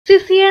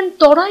Ccn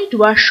Tarai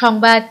Dooars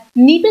সংবাদ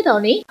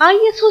নিবেদনে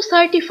ISO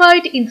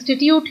certified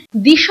institute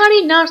Dishari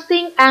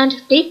nursing and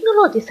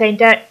technology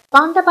centre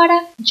Pandapara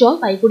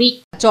Jalpaiguri.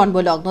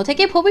 জন্মলগ্ন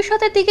থেকে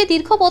ভবিষ্যতের দিকে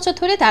দীর্ঘ বছর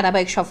ধরে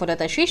ধারাবাহিক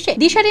সফলতার শীর্ষে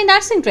দিশারি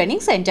নার্সিং ট্রেনিং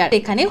সেন্টার।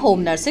 এখানে home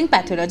nursing,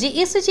 pathology,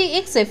 ECG,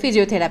 X-ray,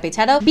 physiotherapy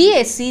ছাড়াও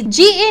BSc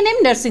GNM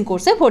নার্সিং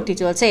কোর্সে ভর্তি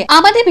চলছে।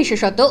 আমাদের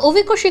বিশেষত্ব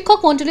অভিজ্ঞ শিক্ষক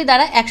মণ্ডলী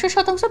দ্বারা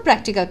 100%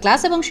 প্র্যাকটিক্যাল ক্লাস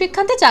এবং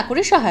শিক্ষান্তে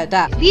চাকুরির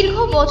সহায়তা। দীর্ঘ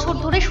বছর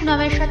ধরে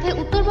সুনামের সাথে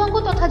উত্তরবঙ্গ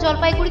তথা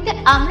জলপাইগুড়িতে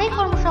আমরাই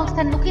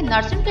কর্মসংস্থানমুখী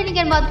নার্সিং ট্রেনিং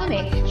এর মাধ্যমে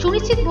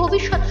সুনিশ্চিত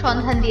ভবিষ্যৎ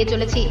সন্ধান দিয়ে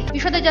চলেছি।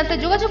 বিশদে জানতে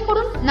যোগাযোগ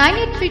করুন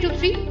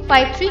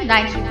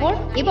 9832353934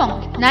 এবং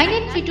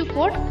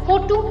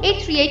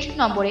 9832442838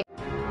 নম্বরে।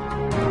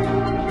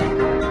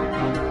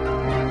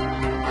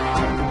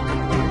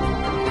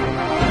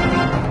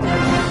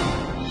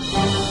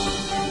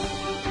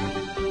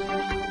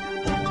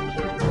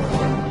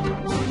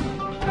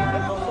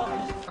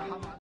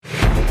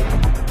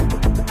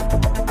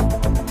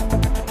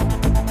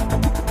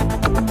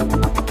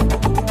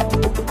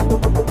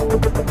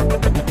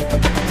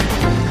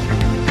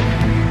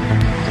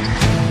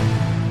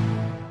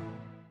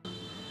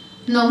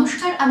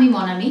 নমস্কার, আমি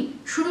মনামি।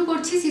 শুরু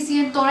করছি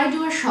Ccn Tarai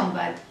Dooars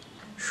সংবাদ।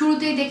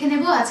 শুরুতেই দেখে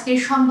নেব আজকের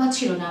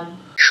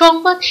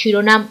সংবাদ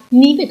শিরোনাম।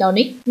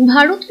 নিবেদনে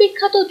ভারত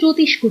বিখ্যাত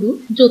জ্যোতিষগুরু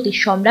জ্যোতিষ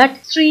সম্রাট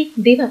শ্রী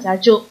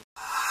দেবাচার্য।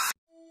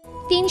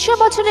 300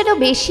 বছরেরও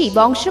বেশি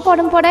বংশ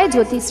পরম্পরায়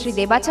জ্যোতিষশ্রী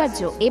দেবাচার্য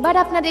এবার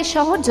আপনাদের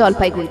শহর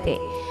জলপাইগুড়িতে।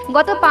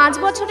 গত 5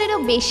 বছরেরও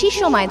বেশি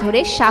সময় ধরে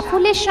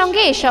সাফল্যের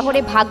সঙ্গে এ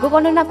শহরে ভাগ্য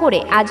গণনা করে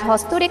আজ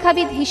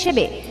হস্তরেখাবিদ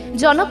হিসেবে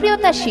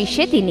জনপ্রিয়তার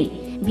শীর্ষে তিনি।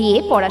 বিয়ে,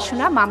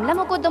 পড়াশোনা, মামলা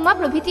মোকদ্দমা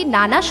প্রভৃতি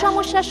নানা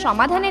সমস্যার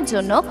সমাধানের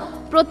জন্য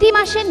প্রতি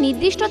মাসের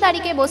নির্দিষ্ট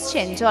তারিখে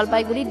বসছেন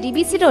জলপাইগুড়ির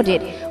DBC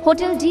রোডের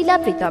হোটেল ডিলা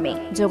প্রীতমে।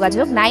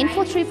 যোগাযোগ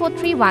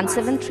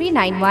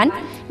 9434317391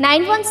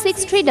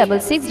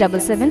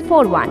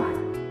 9163667741।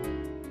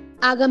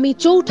 আগামী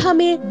 4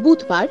 মে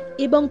বুধবার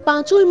এবং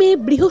 5 মে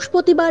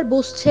বৃহস্পতিবার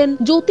বসছেন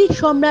জ্যোতিষ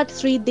সম্রাট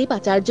শ্রী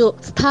দেবাচার্য।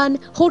 স্থান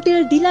হোটেল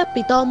ডিলা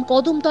প্রীতম,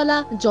 কদমতলা,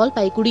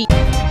 জলপাইগুড়ি।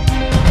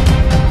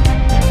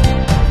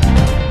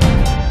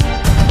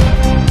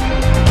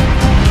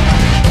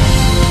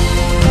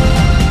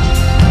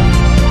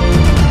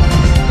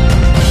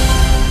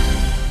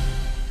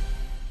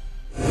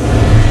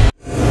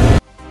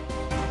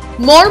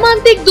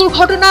 মর্মান্তিক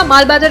দুর্ঘটনা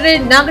মালবাজারের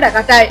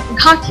নাগরাকাটায়।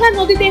 ঘাটিয়া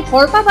নদীতে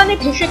ভরপা বানে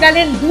ভেসে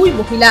গেলেন 2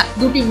 মহিলা।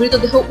 2টি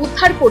মৃতদেহ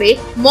উদ্ধার করে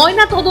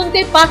ময়না তদন্তে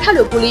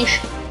পাঠালো পুলিশ।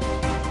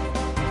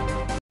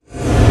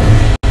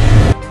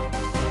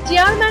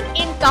 চেয়ারম্যান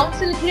ইন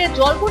কাউন্সিল ঘিরে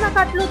জল্পনা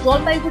কাটল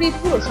জলপাইগুড়ি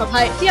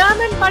পুরসভায়।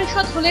 চেয়ারম্যান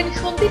পরিষদ হলেন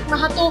সন্দীপ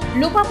মাহাতো,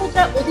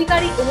 লোপামুদ্রা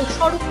অধিকারী ও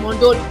স্বরূপ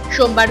মণ্ডল।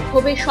 সোমবার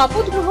ক্ষোভে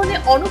শপথ গ্রহণে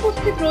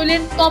অনুপস্থিত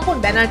রইলেন তপন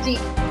ব্যানার্জি।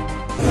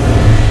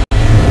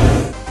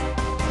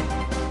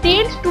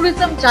 টেন্ট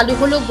ট্যুরিজম চালু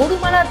হলো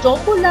গরুমারা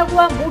জঙ্গল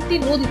লাগোয়া মূর্তি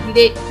নদী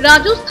তীরে।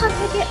 রাজস্থান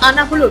থেকে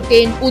আনা হলো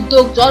টেন্ট।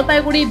 উদ্যোগ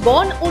জলপাইগুড়ি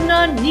বন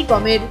উন্নয়ন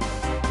নিগমের।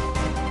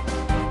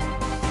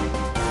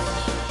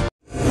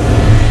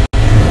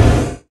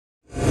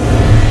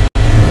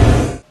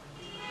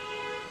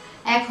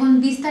 এখন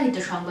বিস্তারিত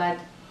সংবাদ।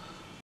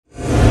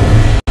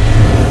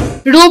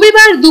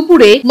 রবিবার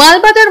দুপুরে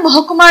মালবাজার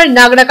মহকুমার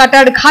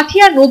নাগরাকাটার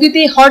ঘাটিয়া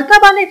নদীতে হরকা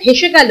বানে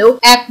ভেসে গেল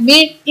এক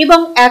মেয়ে এবং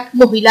এক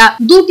মহিলা।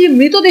 2টি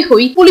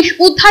মৃতদেহই পুলিশ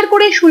উদ্ধার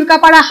করে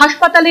শুল্কাপাড়া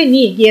হাসপাতালে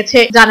নিয়ে গিয়েছে।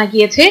 জানা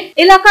গিয়েছে,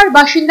 এলাকার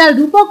বাসিন্দা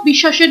রূপক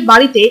বিশ্বাসের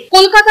বাড়িতে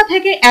কলকাতা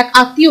থেকে এক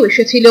আত্মীয়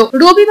এসেছিল।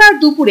 রবিবার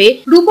দুপুরে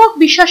রূপক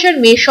বিশ্বাসের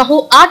মেয়ে সহ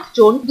 8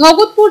 জন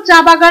ভগতপুর চা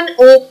বাগান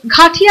ও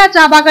ঘাটিয়া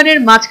চা বাগানের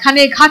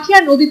মাঝখানে ঘাটিয়া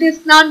নদীতে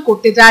স্নান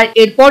করতে যায়।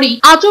 এরপরই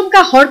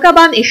আচমকা হরকা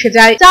বান এসে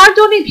যায়। 4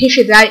 জনই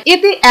ভেসে যায়।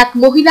 এতে এক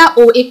মহিলা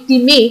ও একটি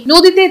মেয়ে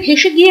নদীতে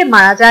ভেসে গিয়ে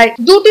মারা যায়।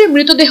 2টি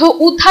মৃতদেহ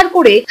উদ্ধার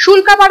করে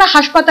শুল্কাপাড়া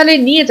হাসপাতালে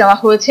নিয়ে যাওয়া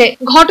হয়েছে।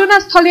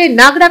 ঘটনাস্থলে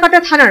নাগরাকাটা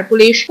থানার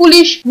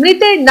পুলিশ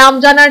মৃতের নাম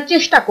জানার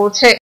চেষ্টা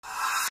করছে।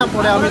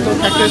 পরে আমি তো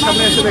ফ্যাক্টরির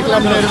সামনে এসে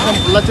দেখলাম এরকম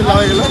চিল্লা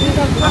হয়ে গেল।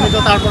 আমি তো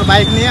তারপর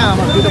বাইক নিয়ে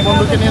আমার 2টা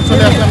বন্ধুকে নিয়ে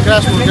চলে আসলাম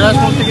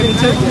গ্রাসমোড় থেকে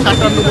নিচে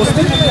কাটান্ডু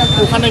বস্তি।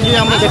 ওখানে গিয়ে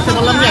আমরা দেখতে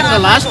পেলাম যে একটা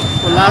লাশ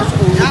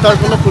উদ্ধার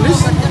করলো পুলিশ।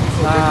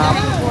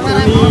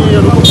 উনি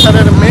রূপক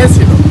স্যারের মেয়ে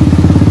ছিল।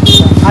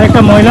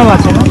 আরেকটা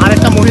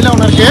মহিলা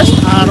ওনার গেস্ট,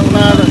 আর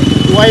ওনার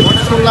ওয়াইফ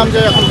শুনলাম যে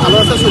এখন ভালো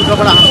আছে,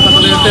 শুল্কাপাড়া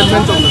হাসপাতালে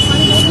ট্রিটমেন্ট চলতেছে।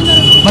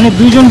 মানে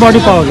 2 জন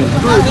বডি পাওয়া গেল।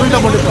 2টা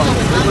বডি পাওয়া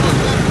গেল।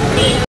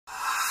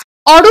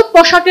 অরূপ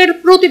পোশাকের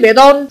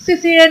প্রতিবেদন,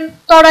 Ccn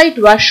Tarai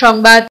Dooars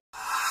সংবাদ।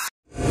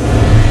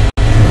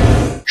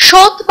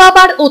 সৎ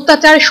বাবার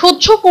অত্যাচার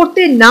সহ্য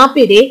করতে না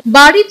পেরে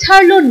বাড়ি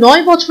ছাড়লো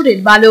 9 বছরের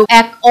বালক।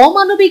 এক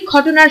অমানবিক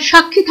ঘটনার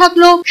সাক্ষী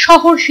থাকলো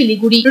শহর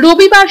শিলিগুড়ি।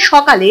 রবিবার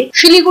সকালে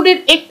শিলিগুড়ির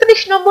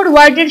 31 নম্বর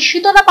ওয়ার্ডের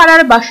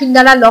শীতলাপাড়ার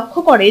বাসিন্দারা লক্ষ্য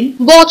করেন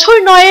বছর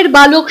 9-এর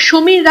বালক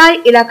সমীর রায়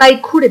এলাকায়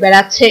ঘুরে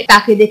বেড়াচ্ছে।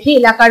 তাকে দেখে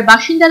এলাকার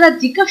বাসিন্দারা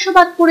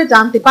জিজ্ঞাসাবাদ করে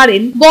জানতে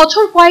পারেন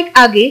বছর কয়েক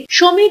আগে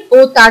সমীর ও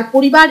তার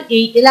পরিবার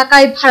এই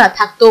এলাকায় ভাড়া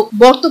থাকতো।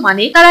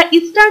 বর্তমানে তারা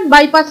ইস্টার্ন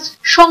বাইপাস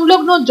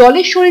সংলগ্ন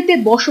জলেশ্বরীতে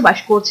বসবাস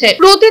করছে।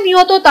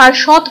 প্রতিনিয়ত তার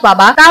সৎ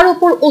বাবা তার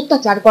উপর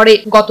অত্যাচার করে।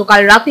 গতকাল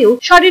রাতেও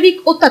শারীরিক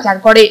অত্যাচার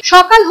করে।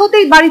 সকাল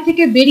হতেই বাড়ি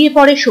থেকে বেরিয়ে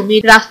পড়ে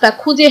সমীর। রাস্তা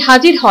খুঁজে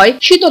হাজির হয়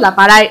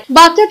শীতলাপাড়ায়।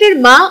 বাচ্চাটির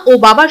মা ও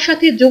বাবার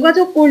সাথে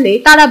যোগাযোগ করলে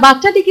তারা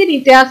বাচ্চাটিকে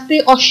নিতে আসতে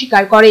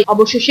অস্বীকার করে।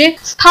 অবশেষে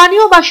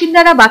স্থানীয়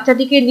বাসিন্দারা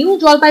বাচ্চাটিকে নিউ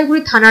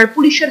জলপাইগুড়ি থানার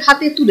পুলিশের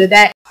হাতে তুলে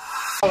দেয়।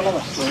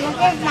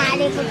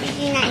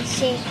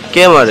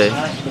 কে মারে?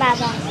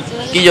 বাবা।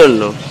 কি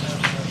জন্য?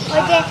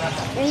 ওই যে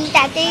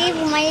তাড়াতাড়ি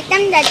ঘুমাই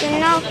যেতাম, যার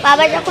জন্য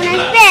বাবা যখন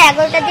আসবে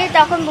 11টা দিয়ে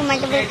তখন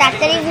ঘুমাইতে বলে,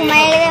 তাড়াতাড়ি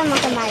ঘুমাই গেলে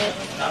আমাকে মারে।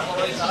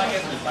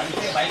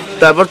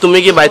 তারপর তুমি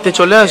কি বাড়িতে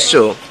চলে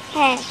আসছো?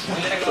 হ্যাঁ।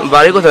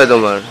 বাড়ি কোথায়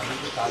তোমার?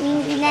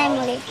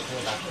 বিনাইমুড়ে।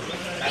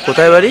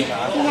 কোথায় বাড়ি?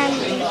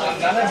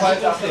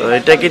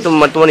 এটা কি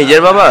তোমার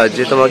নিজের বাবা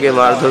যে তোমাকে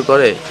মারধর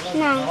করে?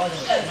 না।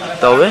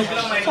 তবে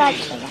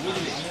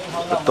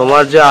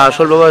তোমার যে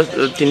আসল বাবা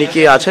তিনি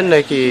কি আছেন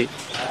নাকি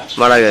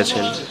মারা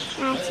গেছেন?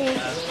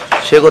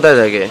 সে কোথায়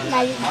থাকে?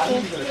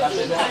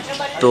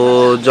 তো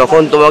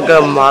যখন তোমাকে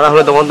মারা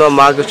হলো তখন তোমার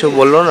মা কিছু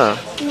বললো না?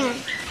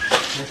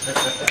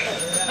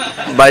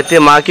 বাড়িতে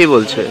মা কি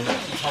বলছে?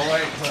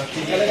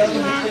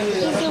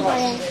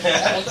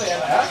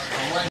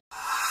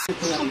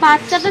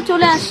 বাচ্চাটা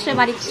চলে আসছে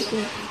বাড়ি থেকে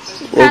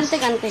কাঁদতে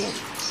কাঁদতে।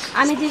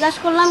 আমি জিজ্ঞাসা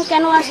করলাম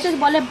কেন আসছে,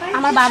 বলে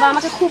আমার বাবা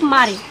আমাকে খুব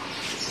মারে।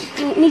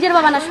 নিজের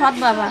বাবা না, সৎ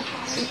বাবা।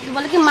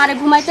 বলে কি মারে,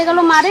 ঘুমাইতে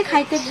গেলেও মারে,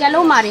 খাইতে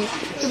গেলেও মারে।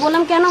 তো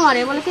বললাম কেন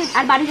মারে? বলে কি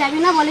আর বাড়ি যাবি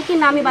না? বলে কি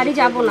না আমি বাড়ি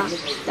যাব না।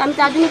 তো আমি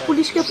তার জন্য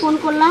পুলিশকে ফোন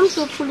করলাম।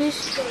 তো পুলিশ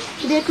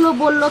দেখলো,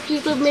 বললো কি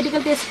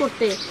মেডিকেল টেস্ট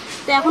করতে।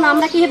 তো এখন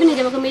আমরা কীভাবে নিয়ে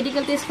যাবো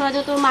মেডিকেল টেস্ট করা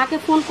যায়? তোর মাকে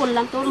ফোন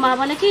করলাম। তোর মা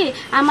বলে কি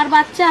আমার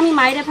বাচ্চা আমি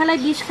মাইরে ফেলায়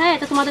বিষ খায়,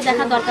 এটা তোমাদের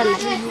দেখার দরকার নেই,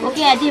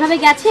 ওকে যেভাবে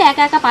গেছে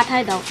একা একা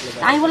পাঠায় দাও।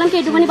 আমি বললাম কি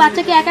একটুখানি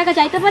বাচ্চাকে একা একা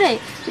যাইতে পারে?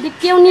 যদি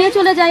কেউ নিয়ে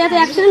চলে যায়, এত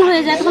অ্যাক্সিডেন্ট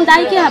হয়ে যায়, তখন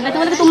দায়ী কে হবে? তো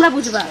বলে তোমরা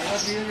বুঝবা।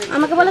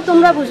 আমাকে বলে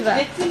তোমরা বুঝবা।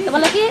 তো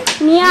বলে কি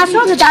নিয়ে আসো,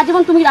 যা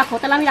জীবন তুমি রাখো,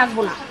 তাহলে আমি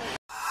রাখবো না।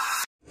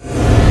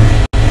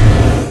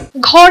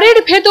 ঘরের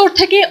ভেতর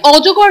থেকে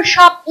অজগর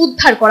সাপ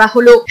উদ্ধার করা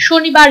হলো।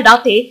 শনিবার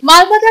রাতে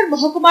মালবাজার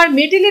মহকুমার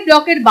মেটেলি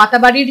ব্লকের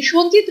বাতাবাড়ির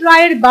সঞ্জিত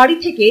রায়ের বাড়ি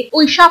থেকে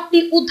ওই সাপটি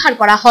উদ্ধার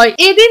করা হয়।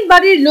 এদিন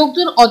বাড়ির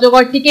লোকজন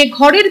অজগরটিকে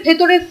ঘরের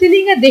ভেতরে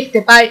সিলিং এ দেখতে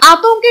পায়।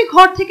 আতঙ্কে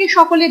ঘর থেকে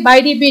সকলে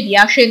বাইরে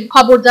বেরিয়ে আসেন।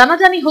 খবর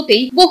জানাজানি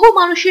হতেই বহু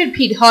মানুষের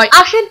ভিড় হয়।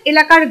 আসেন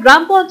এলাকার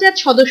গ্রাম পঞ্চায়েত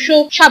সদস্য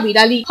সাবির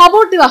আলী।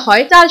 খবর দেওয়া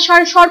হয়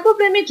চালসার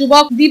সর্বপ্রেমী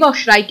যুবক দিবস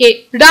রায়কে।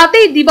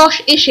 রাতেই দিবস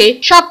এসে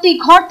সাপটি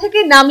ঘর থেকে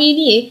নামিয়ে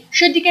নিয়ে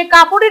সেটিকে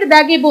কাপড়ের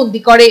ব্যাগে বন্দি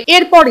করে।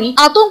 এরপরই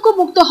আতঙ্ক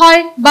মুক্ত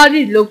হয়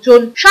বাড়ির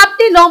লোকজন।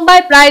 সাপটি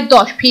লম্বায় প্রায়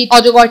 10 ফিট।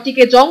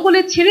 অজগরটিকে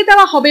জঙ্গলে ছেড়ে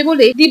দেওয়া হবে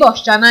বলে দিবস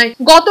জানায়।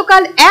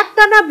 গতকাল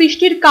একটানা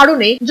বৃষ্টির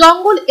কারণে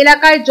জঙ্গল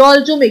এলাকায় জল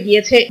জমে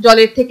গিয়েছে।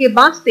 জলের থেকে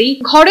বাঁচতেই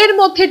ঘরের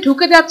মধ্যে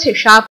ঢুকে যাচ্ছে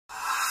সাপ।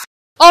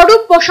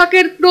 অরূপ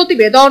পোশাকের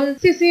প্রতিবেদন,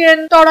 CCN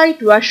তরাই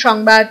ডুয়ার্স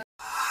সংবাদ।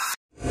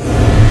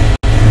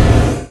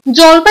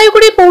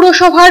 জলপাইগুড়ি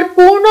পৌরসভার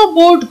পূর্ণ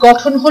বোর্ড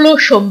গঠন হলো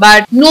সোমবার।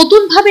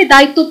 নতুন ভাবে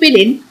দায়িত্ব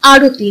পেলেন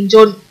আরো 3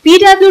 জন।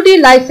 PWD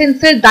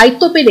লাইসেন্সের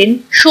দায়িত্ব পেলেন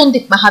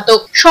সন্দীপ মাহাতো।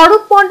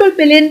 সড়ক মন্ডল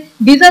পেলেন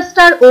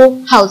ডিজাস্টার ও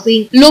হাউজিং।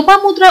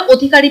 লোপামুদ্রা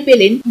অধিকারী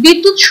পেলেন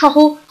বিদ্যুৎ সহ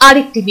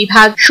আরেকটি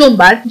বিভাগ।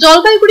 সোমবার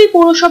জলপাইগুড়ি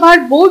পৌরসভার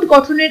বোর্ড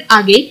গঠনের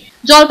আগে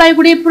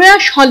জলপাইগুড়ি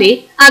প্রয়াস হলে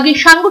আগে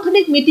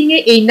সাংগঠনিক মিটিং এ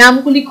এই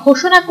নামগুলি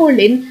ঘোষণা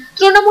করলেন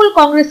তৃণমূল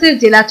কংগ্রেসের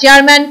জেলা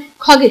চেয়ারম্যান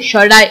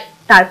খগেশ্বর রায়।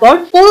 তারপর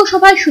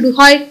পৌরসভায় শুরু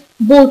হয়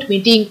বোর্ড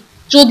মিটিং।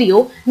 যদিও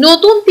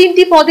নতুন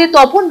 3টি পদে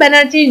তপন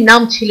ব্যানার্জির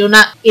নাম ছিল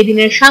না।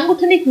 এদিনের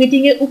সাংগঠনিক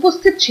মিটিং এ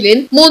উপস্থিত ছিলেন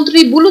মন্ত্রী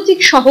বুলুচিক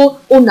সহ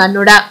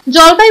অন্যান্যরা।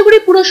 জলপাইগুড়ি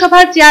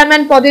পুরসভার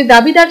চেয়ারম্যান পদে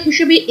দাবিদার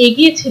হিসেবে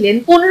এগিয়েছিলেন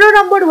 15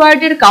 নম্বর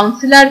ওয়ার্ডের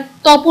কাউন্সিলর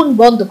তপন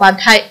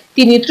বন্দ্যোপাধ্যায়।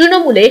 তিনি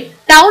তৃণমূলে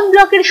টাউন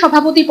ব্লকের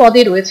সভাপতি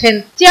পদে রয়েছেন।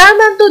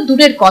 চেয়ারম্যান তো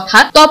দূরের কথা,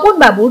 তপন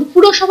বাবুর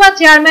পুরসভা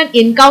চেয়ারম্যান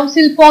ইন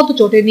কাউন্সিল পদ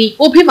জোটেনি।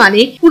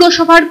 অভিমানে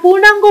পুরসভার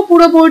পূর্ণাঙ্গ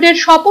পুর বোর্ডের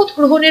শপথ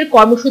গ্রহণের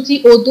কর্মসূচি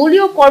ও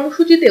দলীয়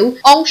কর্মসূচিতেও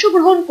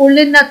অংশগ্রহণ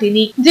করলেন না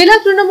তিনি। জেলা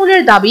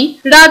তৃণমূলের দাবি,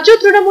 রাজ্য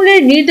তৃণমূলের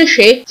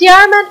নির্দেশে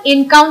চেয়ারম্যান ইন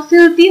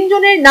কাউন্সিল 3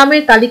 জনের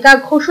নামের তালিকা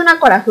ঘোষণা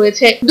করা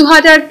হয়েছে।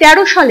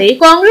 2013 সালে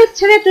কংগ্রেস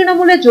ছেড়ে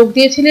তৃণমূলে যোগ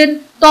দিয়েছিলেন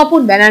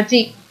তপন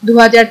ব্যানার্জি।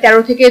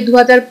 2013 থেকে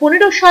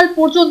 2015 সাল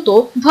পর্যন্ত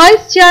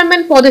ভাইস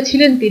চেয়ারম্যান পদে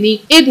ছিলেন তিনি।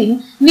 এদিন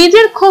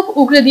নিজের ক্ষোভ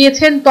উগরে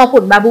দিয়েছেন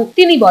তপন বাবু।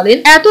 তিনি বলেন,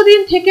 এতদিন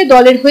থেকে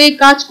দলের হয়ে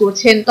কাজ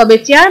করছেন, তবে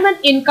চেয়ারম্যান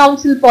ইন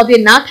কাউন্সিল পদে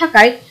না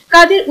থাকায়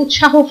কাজের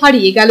উৎসাহ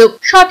হারিয়ে গেল।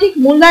 সঠিক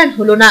মূল্যায়ন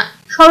হলো না,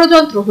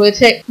 ষড়যন্ত্র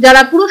হয়েছে।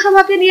 যারা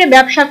পুরসভাকে নিয়ে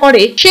ব্যবসা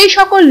করে সেই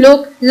সকল লোক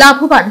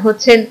লাভবান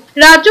হচ্ছেন।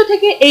 রাজ্য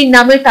থেকে এই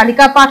নামের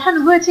তালিকা পাঠানো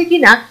হয়েছে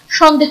কিনা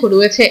সন্দেহ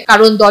রয়েছে,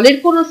 কারণ দলের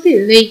কোনো সিল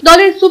নেই।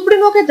 দলের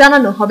সুপ্রিমোকে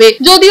জানানো হবে।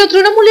 যদিও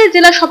তৃণমূলের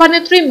জেলা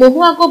সভানেত্রী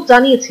মহুয়া গোপ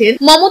জানিয়েছেন,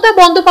 মমতা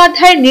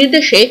বন্দ্যোপাধ্যায়ের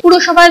নির্দেশে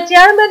পুরসভার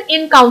চেয়ারম্যান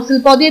ইন কাউন্সিল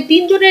পদে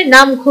 3 জনের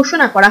নাম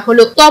ঘোষণা করা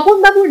হলো। তপন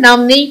বাবুর নাম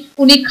নেই,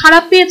 উনি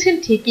খারাপ পেয়েছেন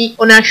ঠিকই,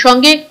 ওনার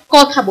সঙ্গে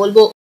কথা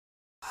বলবো।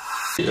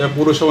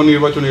 পৌরসভা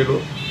নির্বাচন এলো।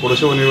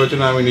 পৌরসভা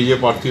নির্বাচনে আমি নিজে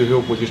প্রার্থী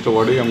হয়েও 25টা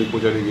ওয়ার্ডেই আমি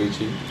প্রচারে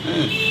গিয়েছি।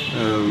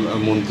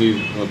 মন্ত্রীর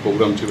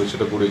প্রোগ্রাম ছিল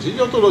সেটা করেছি,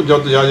 যত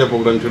যা যা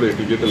প্রোগ্রাম ছিল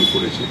এটি যেতে আমি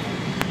করেছি।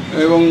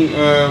 এবং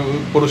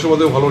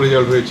পৌরসভাতেও ভালো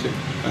রেজাল্ট হয়েছে।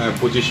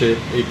 25-এ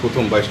এই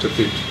প্রথম 22টা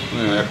সিট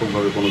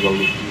এককভাবে কোনো দল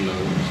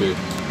সে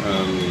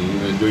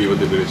জয়ী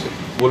হতে পেরেছে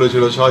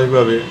বলেছিল।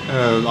 স্বাভাবিকভাবে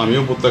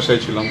আমিও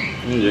প্রত্যাশায় ছিলাম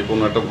যে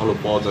কোনো একটা ভালো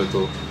পদ হয়তো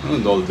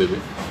দল দেবে,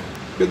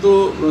 কিন্তু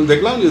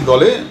দেখলাম যে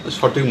দলে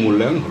সঠিক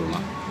মূল্যায়ন হলো না।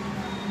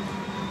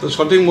 তো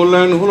সঠিক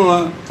মূল্যায়ন হলো না,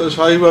 তো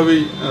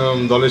স্বাভাবিকভাবেই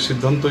দলের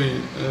সিদ্ধান্তই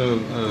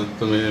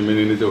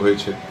মেনে নিতে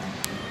হয়েছে।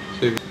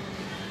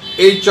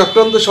 এই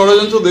চক্রান্ত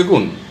ষড়যন্ত্র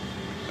দেখুন,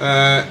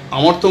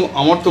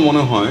 আমার তো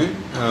মনে হয়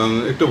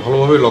একটু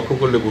ভালোভাবে লক্ষ্য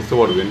করলে বুঝতে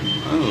পারবেন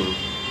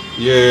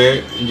যে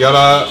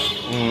যারা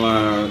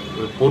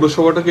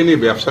পৌরসভাটাকে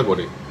নিয়ে ব্যবসা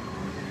করে,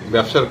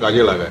 ব্যবসার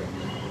কাজে লাগায়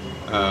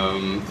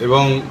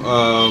এবং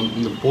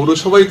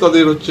পৌরসভাই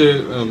তাদের হচ্ছে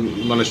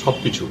মানে সব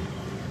কিছু,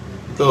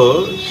 তো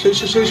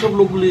সেই সব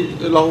লোকগুলি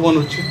লাভবান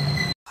হচ্ছে।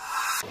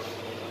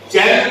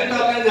 চেয়ারম্যানটা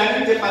আপনারা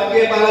জানেন যে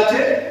পাপিয়া পাল আছে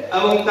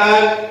এবং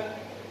তার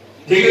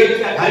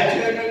ভাইস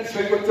চেয়ারম্যান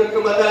সৈকত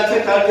চট্টোপাধ্যায় আছে,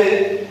 তার যে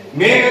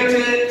মেন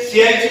হচ্ছে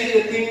সিআইসি,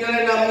 3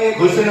 জনের নাম নিয়ে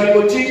ঘোষণা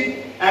করছি।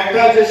 একটা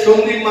হচ্ছে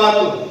সন্দীপ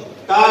মাহাতো,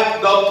 তার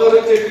দপ্তর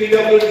হচ্ছে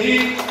পিডব্লিউডি,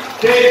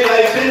 ট্রেড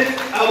লাইসেন্স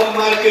এবং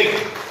মার্কেট।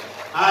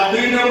 আর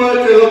 2 নম্বর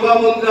হচ্ছে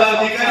লোপামুদ্রা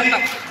অধিকারী,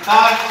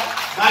 তার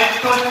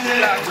দায়িত্ব হচ্ছে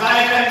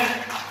লাইট অ্যান্ড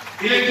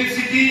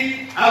ইলেকট্রিসিটি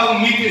এবং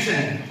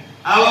মিউটেশন।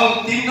 এবং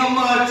 3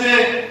 নম্বর হচ্ছে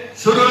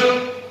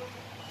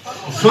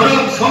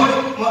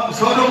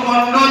সৌরভ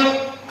মন্ডল,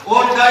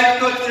 ওর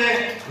দায়িত্ব হচ্ছে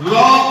ল,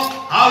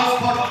 হাউস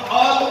ফর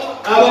অল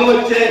এবং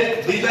হচ্ছে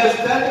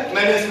ডিজাস্টার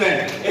ম্যানেজমেন্ট।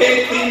 এই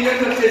 3 জন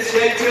হচ্ছে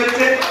সিআইসি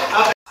হচ্ছে।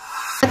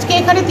 আজকে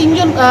এখানে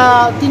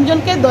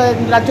তিনজনকে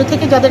রাজ্য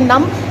থেকে যাদের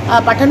নাম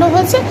পাঠানো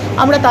হয়েছে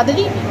আমরা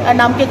তাদেরই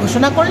নামকে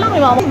ঘোষণা করলাম।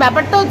 এবং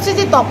ব্যাপারটা হচ্ছে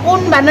যে তপন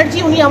ব্যানার্জি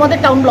উনি আমাদের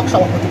টাউন ব্লক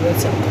সভাপতি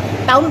রয়েছেন।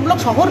 টাউন ব্লক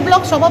শহর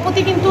ব্লক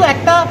সভাপতি কিন্তু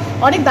একটা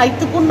অনেক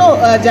দায়িত্বপূর্ণ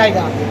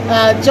জায়গা।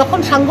 যখন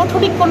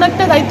সাংগঠনিক কোনো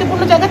একটা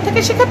দায়িত্বপূর্ণ জায়গা থেকে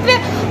সেক্ষেত্রে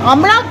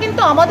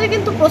আমাদের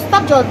কিন্তু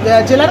প্রস্তাব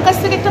জেলার কাছ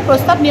থেকে একটা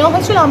প্রস্তাব নেওয়া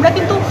হয়েছিল। আমরা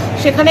কিন্তু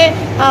সেখানে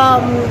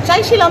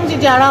চাইছিলাম যে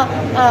যারা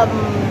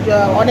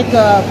অনেক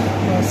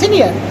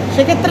সিনিয়র,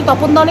 সেক্ষেত্রে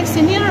তপনদা অনেক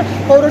সিনিয়র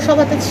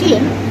পৌরসভাতে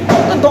ছিলেন,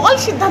 তো দল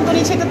সিদ্ধান্ত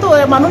নিয়েছে। এটা তো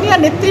মাননীয়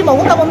নেত্রী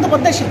মমতা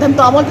বন্দ্যোপাধ্যায়ের সিদ্ধান্ত,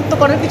 আমাদের তো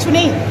করার কিছু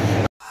নেই।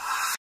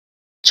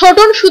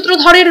 ছোটন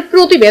সূত্রধরের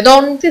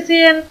প্রতিবেদন,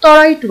 CCN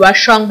তরাই ডুয়ার্স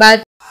সংবাদ।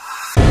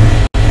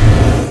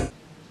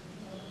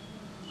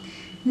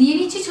 নিয়ে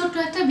নিচ্ছি ছোট্ট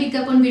একটা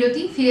বিজ্ঞাপন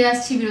বিরতি, ফিরে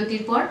আসছি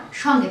বিরতির পর,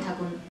 সঙ্গে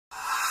থাকুন।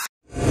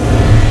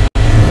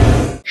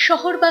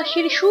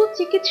 শহরবাসীর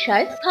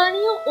সুচিকিৎসায়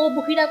স্থানীয় ও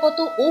বহিরাগত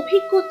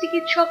অভিজ্ঞ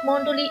চিকিৎসক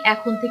মণ্ডলী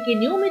এখন থেকে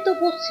নিয়মিত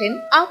বসছেন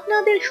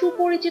আপনাদের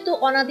সুপরিচিত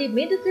অনাদি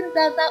মেডিসিন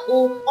প্লাজা ও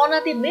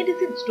অনাদি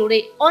মেডিসিন স্টোরে।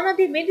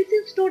 অনাদি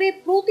মেডিসিন স্টোরে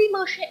প্রতি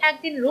মাসে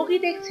একদিন রোগী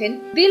দেখছেন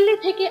দিল্লি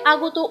থেকে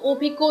আগত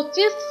অভিজ্ঞ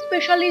চেস্ট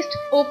স্পেশালিস্ট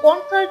ও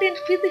কনসালটেন্ট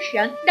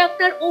ফিজিশিয়ান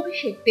ডাক্তার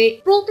অভিষেক দে।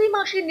 প্রতি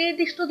মাসে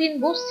নির্দিষ্ট দিন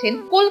বসছেন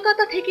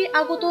কলকাতা থেকে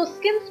আগত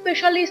স্কিন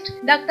স্পেশালিস্ট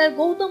ডাক্তার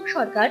গৌতম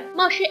সরকার।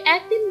 মাসে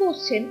একদিন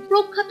বসছেন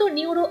প্রখ্যাত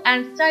neuro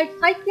and child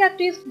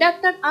psychiatrist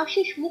doctor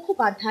Ashis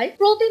Mukhopadhyay.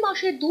 প্রতি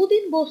মাসে 2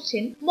 দিন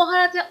বসছেন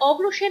মহারাজা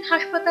অগ্রসেন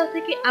হাসপাতাল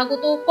থেকে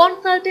আগত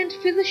consultant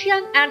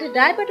physician and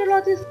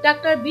diabetologist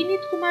doctor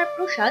বিনীত কুমার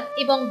প্রসাদ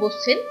এবং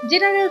বসছেন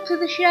জেনারেল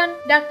ফিজিশিয়ান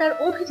ডাক্তার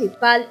অভিজিৎ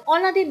পাল।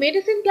 অনাদি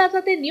মেডিসিন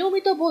প্লাজাতে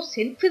নিয়মিত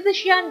বসছেন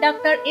ফিজিশিয়ান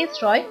ডাক্তার এস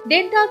রয়,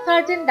 ডেন্টাল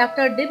সার্জন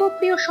ডাক্তার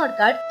দেবপ্রিয়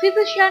সরকার,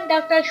 physician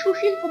doctor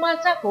Sushil Kumar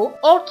চাকো,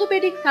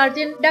 orthopaedic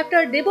surgeon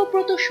doctor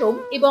Debabrata সোম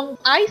এবং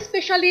eye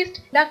specialist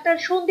doctor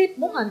Sandeep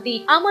Mohanty.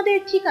 আমাদের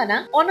ঠিকানা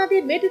অনাদি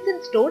মেডিসিন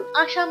স্টোর,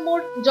 আসাম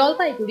মোড়,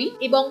 জলপাইগুড়ি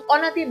এবং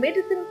অনাদি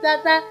medicine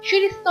plaza,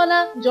 শিরিষতলা,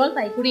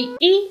 Jalpaiguri.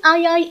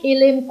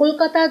 EIILM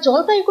Kolkata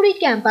Jalpaiguri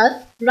campus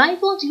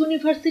Raiganj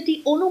university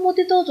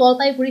অনুমোদিত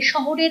জলপাইগুড়ি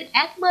শহরের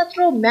একমাত্র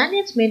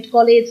ম্যানেজমেন্ট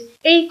কলেজ।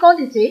 এই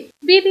কলেজে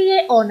BBA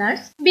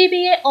honours,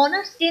 BBA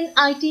honours in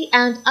IT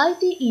and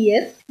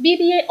ITES,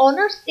 BBA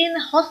honours in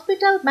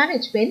hospital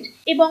management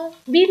এবং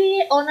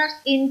BBA honours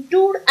in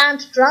tour and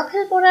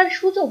travel করার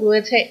সুযোগ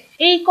রয়েছে।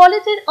 এই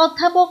কলেজের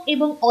অধ্যাপক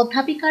এবং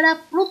অধ্যাপিকারা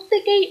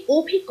প্রত্যেকেই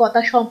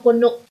অভিজ্ঞতা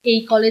সম্পন্ন। এই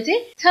কলেজে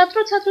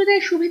ছাত্রছাত্রীদের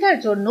সুবিধার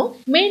জন্য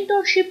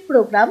মেন্টরশিপ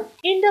প্রোগ্রাম,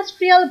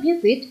 ইন্ডাস্ট্রিয়াল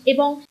ভিজিট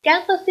এবং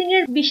ক্যাম্পাসিং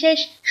এর বিশেষ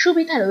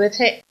সুবিধা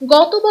রয়েছে।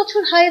 গত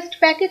বছর হাইয়েস্ট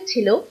প্যাকেজ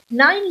ছিল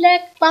 9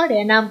 লাখ পার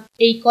অ্যানাম।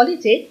 এই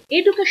কলেজে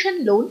এডুকেশন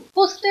লোন,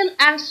 হোস্টেল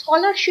অ্যান্ড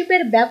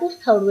স্কলারশিপের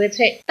ব্যবস্থাও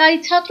রয়েছে। তাই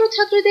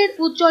ছাত্রছাত্রীদের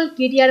উজ্জ্বল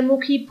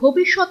কেরিয়ারমুখী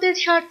ভবিষ্যতের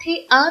স্বার্থে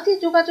আজই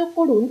যোগাযোগ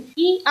করুন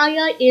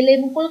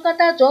EIILM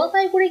কলকাতা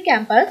জলপাইগুড়ি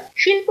ক্যাম্পাস,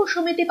 শিল্প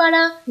সমিতি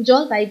পাড়া,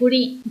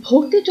 জলপাইগুড়ি।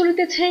 ভর্তি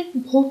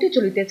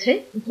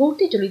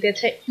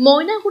চলিতেছে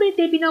ময়নাগুড়ি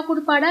দেবীনগর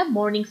পাড়া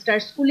মর্নিং স্টার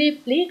স্কুলে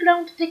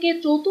প্লেগ্রাউন্ড থেকে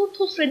 4র্থ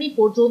শ্রেণী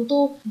পর্যন্ত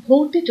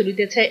ভর্তি চলিতেছে।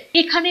 উঠেছে।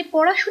 এখানে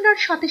পড়াশোনার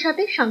সাথে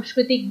সাথে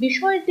সাংস্কৃতিক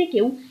বিষয়ের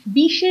দিকেও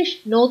বিশেষ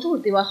নজর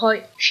দেওয়া হয়।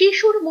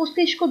 শিশুর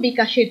মস্তিষ্ক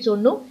বিকাশের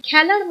জন্য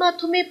খেলার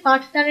মাধ্যমে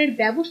পাঠদানের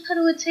ব্যবস্থা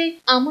রয়েছে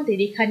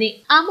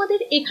আমাদের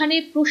এখানে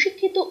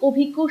প্রশিক্ষিত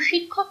অভিজ্ঞ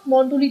শিক্ষক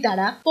মণ্ডলী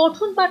দ্বারা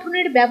পঠন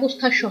পাঠনের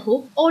ব্যবস্থা সহ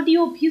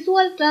অডিও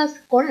ভিজুয়াল ক্লাস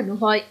করানো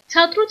হয়।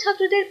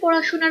 ছাত্রছাত্রীদের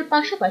পড়াশোনার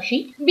পাশাপাশি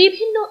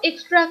বিভিন্ন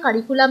এক্সট্রা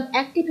কারিকুলাম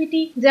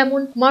অ্যাক্টিভিটি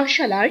যেমন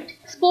মার্শাল আর্ট,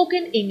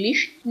 স্পোকেন ইংলিশ,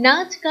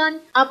 নাচ গান,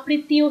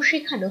 আবৃত্তিও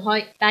শেখানো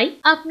হয়। তাই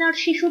আপনার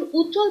শিশুর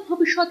উজ্জ্বল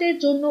ভবিষ্যতের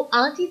জন্য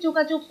আজই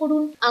যোগাযোগ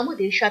করুন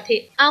আমাদের সাথে।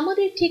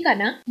 আমাদের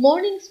ঠিকানা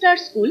মর্নিং স্টার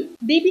স্কুল,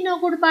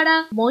 দেবীনগর পাড়া,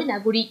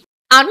 ময়নাগুড়ি।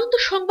 আনন্দ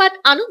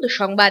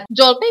সংবাদ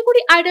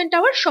জলপাইগুড়ি আয়রন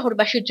টাওয়ার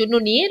শহরবাসীর জন্য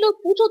নিয়ে এলো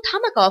পুজো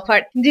ধামাকা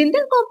অফার।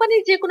 জিন্দাল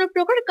কোম্পানির যে কোনো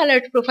প্রকার কালার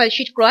প্রোফাইল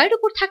শীট ক্রয়ের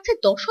উপর থাকছে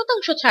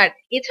 10% ছাড়।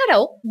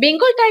 এছাড়াও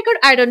Bengal tiger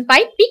iron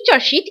pipe,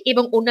 picture sheet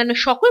এবং অন্যান্য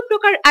সকল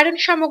প্রকার আয়রন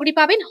সামগ্রী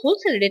পাবেন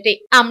হোলসেল রেটে।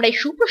 আমরাই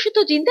সুপ্রসিদ্ধ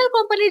জিন্দাল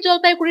কোম্পানির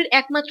জলপাইগুড়ির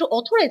একমাত্র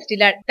অথরাইজড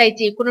ডিলার। তাই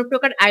যে কোনো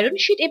প্রকার আয়রন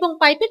শীট এবং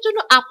পাইপের জন্য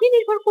আপনি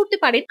নির্ভর করতে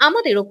পারেন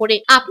আমাদের উপরে।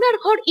 আপনার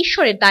ঘর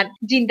ঈশ্বরের দান,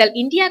 জিন্দাল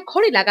ইন্ডিয়া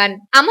ঘরে লাগান।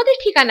 আমাদের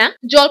ঠিকানা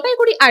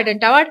Jalpaiguri iron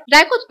tower,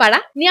 রায়কোটপাড়া,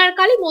 near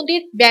Kali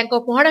মন্দির, ব্যাংক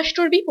অফ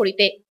মহারাষ্ট্রের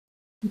বিপরীতে।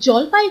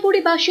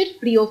 জলপাইগুড়িবাসীর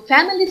প্রিয়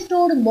ফ্যামিলি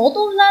স্টোর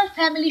মদনলাল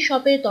ফ্যামিলি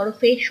শপের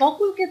তরফে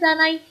সকলকে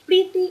জানাই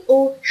প্রীতি ও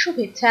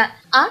শুভেচ্ছা।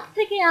 8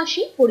 থেকে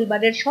 80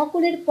 পরিবারের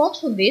সকলের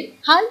পছন্দের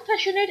হাই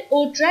ফ্যাশনের ও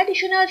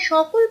ট্র্যাডিশনাল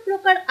সকল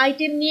প্রকার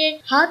আইটেম নিয়ে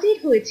হাজির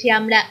হয়েছি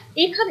আমরা।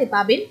 এখানে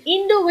পাবেন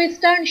Indo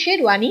western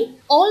sherwani,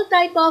 all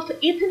type of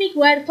ethnic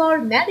wire for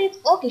marriage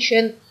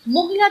occasion,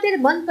 মহিলাদের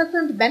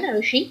মনপসন্দ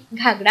বেনারসি,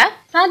 ঘাগরা,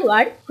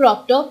 সালোয়ার, ক্রপ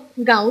টপ,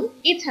 গাউন,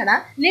 এছাড়া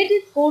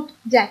লেডিস কোট,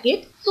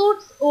 জ্যাকেট,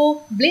 স্যুটস ও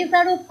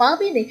ব্লেজারও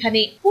পাবেন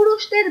এখানে।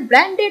 পুরুষদের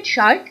ব্র্যান্ডেড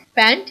শার্ট,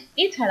 প্যান্ট,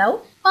 এছাড়াও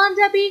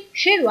পাঞ্জাবি,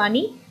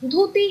 শেরওয়ানি,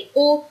 ধুতি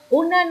ও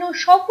অন্যান্য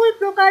সকল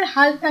প্রকার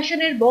হাই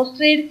ফ্যাশনের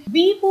বস্ত্রের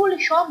বিপুল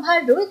সম্ভার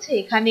রয়েছে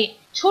এখানে।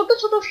 ছোট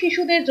ছোট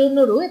শিশুদের জন্য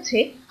রয়েছে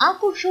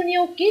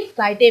আকর্ষণীয় কিডস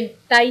আইটেম।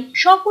 তাই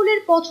সকলের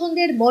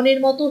পছন্দের মনের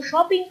মতো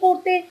শপিং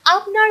করতে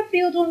আপনার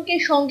প্রিয়জনকে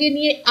সঙ্গে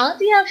নিয়ে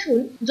আজই আসুন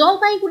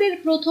জলপাইগুড়ির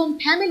প্রথম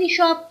ফ্যামিলি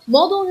শপ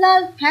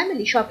মদনলাল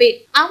ফ্যামিলি শপে।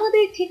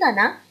 আমাদের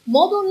ঠিকানা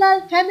মদনলাল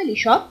ফ্যামিলি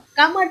শপ,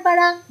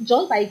 কামারপাড়া,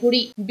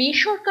 জলপাইগুড়ি।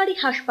 বেসরকারি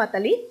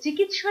হাসপাতালে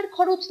চিকিৎসার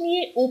খরচ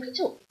নিয়ে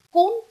অভিযোগ?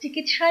 কোন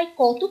চিকিৎসায়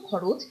কত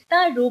খরচ তা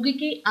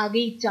রোগীকে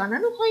আগেই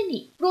জানানো হয়নি?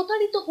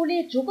 প্রতারিত হলে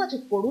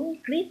যোগাযোগ করুন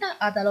ক্রেতা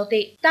আদালতে।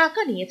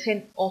 টাকা নিয়েছেন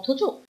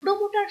অথচ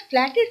প্রমোটার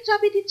ফ্ল্যাটের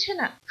চাবি দিচ্ছে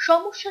না?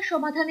 সমস্যা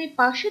সমাধানে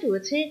পাশে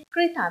রয়েছে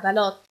ক্রেতা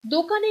আদালত।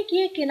 দোকানে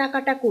গিয়ে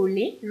কেনাকাটা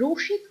করলে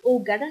রসিদ ও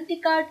গ্যারান্টি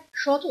কার্ড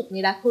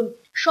সযত্নে রাখুন।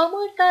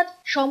 সময়ের কাজ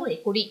সময়ে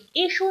করি,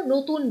 এসো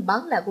নতুন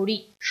বাংলা গড়ি।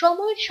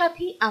 সময়ের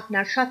সাথে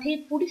আপনার সাথে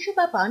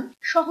পরিষেবা পান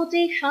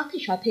সহজে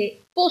সাথে।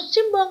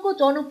 পশ্চিমবঙ্গ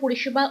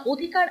জনপরিষেবা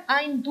অধিকার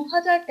আইন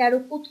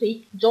 2013 কর্তৃক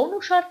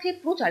জনস্বার্থে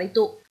প্রচারিত।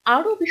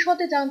 আরো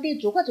বিশদে জানতে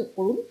যোগাযোগ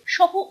করুন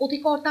সহ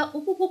অধিকর্তা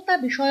উপভোক্তা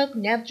বিষয়ক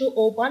ন্যায্য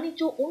ও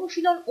বাণিজ্য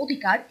অনুশীলন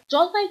অধিকার,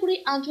 জলপাইগুড়ি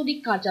আঞ্চলিক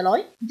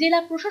কার্যালয়, জেলা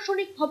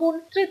প্রশাসনিক ভবন,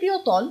 তৃতীয়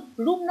তল,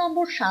 রুম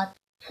নম্বর 7।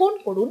 ফোন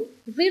করুন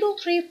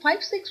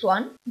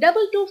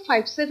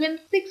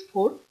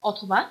 03561225764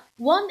 অথবা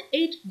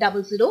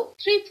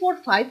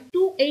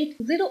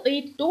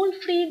 1800345280 টোল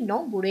ফ্রি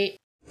নম্বরে।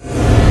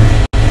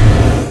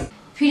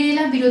 ফিরে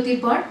এলাম বিরতির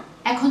পর,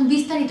 এখন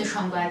বিস্তারিত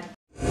সংবাদ।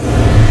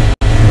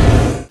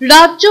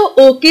 রাজ্য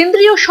ও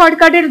কেন্দ্রীয়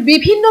সরকারের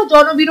বিভিন্ন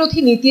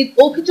জনবিরোধী নীতির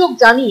অভিযোগ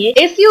জানিয়ে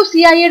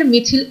এসইউসিআই এর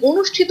মিছিল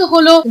অনুষ্ঠিত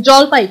হলো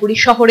জলপাইগুড়ি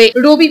শহরে।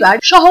 রবিবার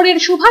শহরের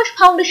সুভাষ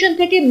ফাউন্ডেশন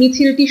থেকে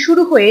মিছিলটি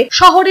শুরু হয়ে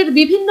শহরের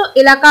বিভিন্ন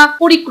এলাকা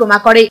পরিক্রমা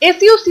করে।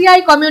 এসইউসিআই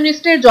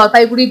কমিউনিস্টের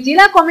জলপাইগুড়ি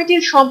জেলা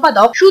কমিটির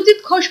সম্পাদক সুজিত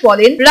ঘোষ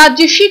বলেন,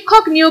 রাজ্যে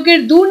শিক্ষক নিয়োগের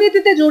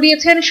দুর্নীতিতে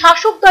জড়িয়েছেন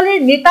শাসক দলের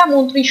নেতা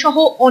মন্ত্রী সহ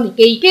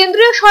অনেকেই।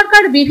 কেন্দ্রীয়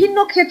সরকার বিভিন্ন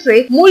ক্ষেত্রে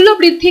মূল্য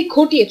বৃদ্ধি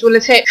ঘটিয়ে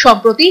চলেছে।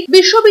 সম্প্রতি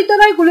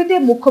বিশ্ববিদ্যালয়গুলিতে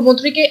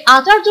মুখ্যমন্ত্রীকে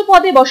আচার্য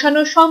পদে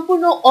বসানো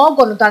সম্পূর্ণ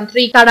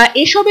অগণতান্ত্রিক। তারা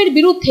এসবের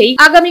বিরুদ্ধেই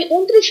আগামী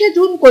 29শে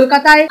জুন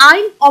কলকাতায়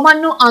আইন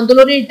অমান্য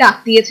আন্দোলনের ডাক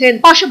দিয়েছেন।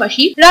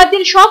 পাশাপাশি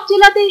রাজ্যের সব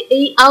জেলাতেই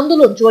এই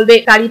আন্দোলন চলবে।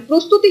 তারই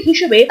প্রস্তুতি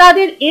হিসেবে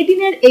তাদের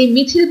এদিনের এই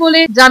মিছিল বলে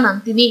জানান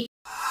তিনি।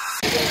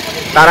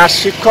 তারা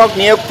শিক্ষক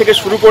নিয়োগ থেকে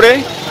শুরু করে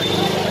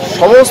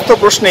সমস্ত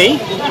প্রশ্নেই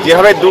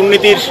যেভাবে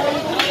দুর্নীতির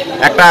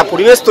একটা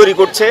পরিবেশ তৈরি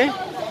করছে,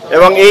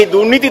 এবং এই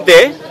দুর্নীতিতে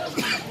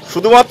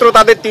শুধুমাত্র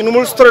তাদের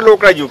তৃণমূল স্তরের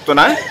লোকরাই যুক্ত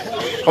না,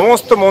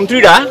 সমস্ত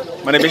মন্ত্রীরা,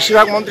 মানে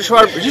বেশিরভাগ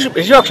মন্ত্রিসভার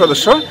বেশিরভাগ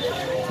সদস্য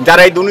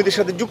যারা এই দুর্নীতির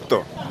সাথে যুক্ত।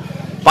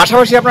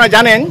 পাশাপাশি আপনারা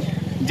জানেন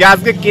যে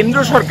আজকে কেন্দ্র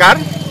সরকার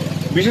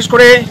বিশেষ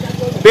করে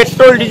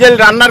পেট্রোল, ডিজেল,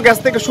 রান্নার গ্যাস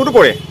থেকে শুরু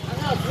করে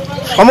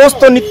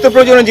সমস্ত নিত্য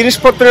প্রয়োজনীয়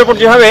জিনিসপত্রের উপর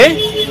যেভাবে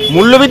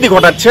মূল্যবৃদ্ধি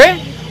ঘটাচ্ছে,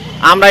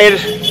 আমরা এর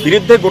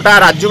বিরুদ্ধে গোটা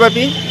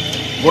রাজ্যব্যাপী,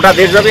 গোটা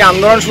দেশব্যাপী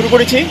আন্দোলন শুরু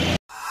করেছি।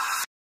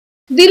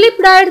 দিলীপ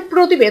রায়ের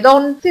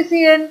প্রতিবেদন,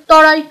 সিসিএন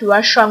তারাই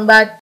ডুয়ার্স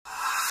সংবাদ।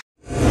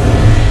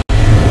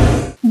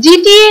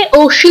 জিটিএ ও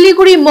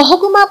শিলিগুড়ি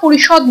মহকুমা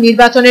পরিষদ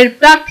নির্বাচনের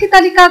প্রার্থী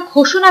তালিকা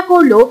ঘোষণা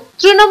করল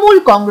তৃণমূল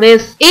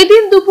কংগ্রেস।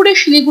 এদিন দুপুরে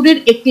শিলিগুড়ির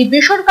একটি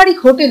বেসরকারি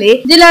হোটেলে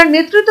জেলার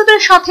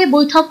নেতৃত্বদের সাথে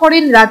বৈঠক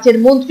করেন রাজ্যের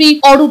মন্ত্রী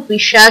অরূপ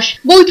বিশ্বাস।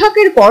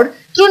 বৈঠকের পর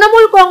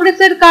তৃণমূল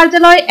কংগ্রেসের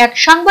কার্যালয়ে এক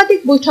সাংবাদিক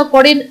বৈঠক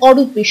করেন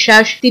অরূপ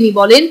বিশ্বাস। তিনি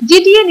বলেন,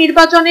 জিটিএ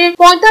নির্বাচনে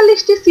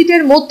 45টি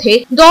সিটের মধ্যে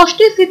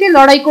 10টি সিটে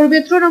লড়াই করবে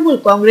তৃণমূল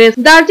কংগ্রেস।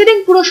 দার্জিলিং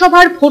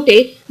পুরসভার ভোটে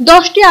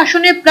 10টি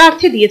আসনে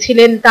প্রার্থী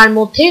দিয়েছিলেন, তার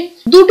মধ্যে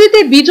 2টিতে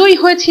বিজয়ী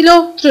হয়েছিল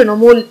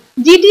তৃণমূল।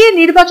 জিটিএ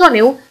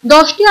নির্বাচনেও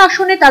 10টি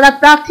আসনে তারা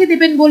প্রার্থী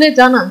দেবেন বলে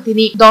জানান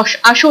তিনি। 10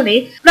 আসনে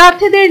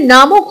প্রার্থীদের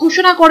নামও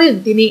ঘোষণা করেন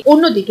তিনি।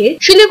 অন্যদিকে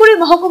শিলিগুড়ি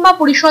মহকুমা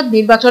পরিষদ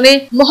নির্বাচনে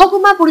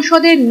মহকুমা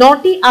পরিষদের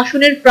 9টি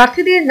আসনের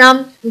প্রার্থীদের নাম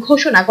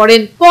ঘোষণা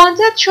করেন।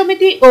 পঞ্চায়েত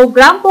সমিতি ও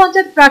গ্রাম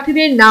পঞ্চায়েত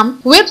প্রার্থীদের নাম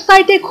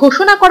ওয়েবসাইটে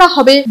ঘোষণা করা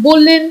হবে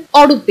বললেন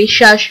অরূপ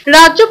বিশ্বাস।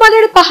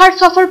 রাজ্যপালের পাহাড়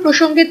সফর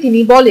প্রসঙ্গে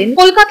তিনি বলেন,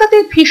 কলকাতাতে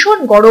ভীষণ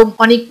গরম,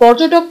 অনেক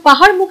পর্যটক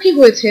পাহাড়মুখী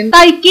হয়েছেন,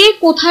 তাই কে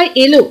কোথায়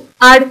এলো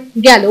আর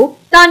গেল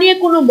তা নিয়ে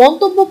কোনো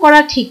মন্তব্য করা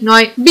ঠিক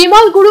নয়।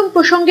 বিমল গুরুং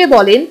প্রসঙ্গে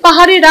বলেন,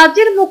 পাহাড়ে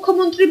রাজ্যের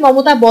মুখ্যমন্ত্রী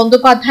মমতা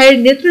বন্দ্যোপাধ্যায়ের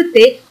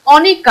নেতৃত্বে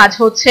অনেক কাজ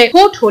হচ্ছে,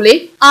 ভোট হলে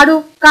আরো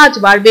কাজ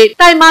বাড়বে,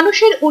 তাই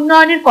মানুষের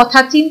উন্নয়নের কথা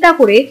চিন্তা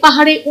করে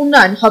পাহাড়ে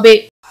উন্নয়ন হবে।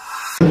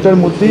 তার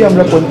মধ্যেই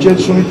আমরা পঞ্চায়েত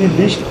সমিতির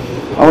লিস্ট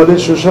আমাদের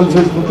সোশ্যাল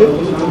ফেসবুকে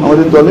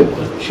আমাদের দলে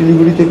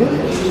শিলিগুড়ি থেকে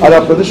আর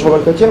আপনাদের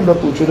সবার কাছে আমরা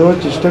পৌঁছে দেওয়ার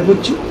চেষ্টা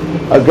করছি।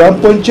 আর গ্রাম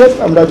পঞ্চায়েত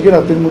আমরা আজকে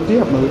রাতের মধ্যেই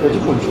আপনাদের কাছে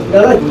পৌঁছে দেব।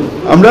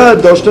 আমরা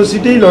 10টা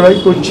সিটেই লড়াই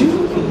করছি,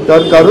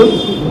 তার কারণ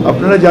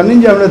আপনারা জানেন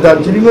যে আমরা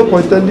দার্জিলিংও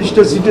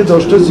 45টা সিটে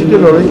 10টা সিটে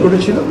লড়াই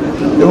করেছিলাম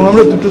এবং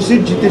আমরা 2টো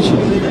সিট জিতেছি।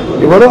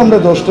 এবারও আমরা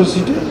 10টা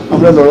সিটে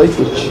আমরা লড়াই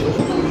করছি।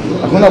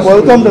 এখন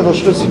আপাতত আমরা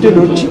 10টা সিটে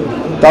লড়ছি,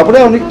 তারপরে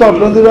অনেক তো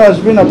আপনাদেরা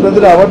আসবেন,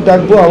 আপনাদের আবার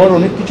ডাকবো, আবার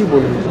অনেক কিছু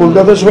বলবো।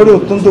 কলকাতা শহরে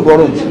অত্যন্ত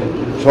গরম,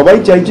 সবাই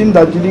চাইছেন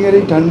দার্জিলিংয়ের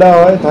এই ঠান্ডা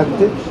হাওয়ায়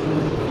থাকতে।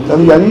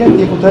 আমি জানি না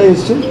কে কোথায়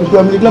এসছেন, কিন্তু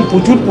আমি দেখলাম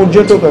প্রচুর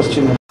পর্যটক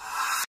আসছেন।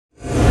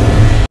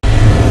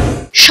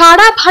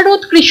 সারা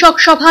ভারত কৃষক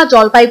সভা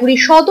জলপাইগুড়ি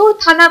সদর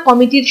থানা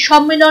কমিটির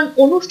সম্মেলন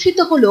অনুষ্ঠিত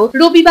হল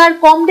রবিবার।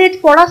 কমরেড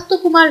পরাস্ত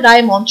কুমার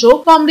রায় মঞ্চ,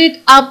 কমরেড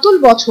আব্দুল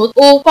বছর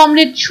ও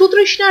কমরেড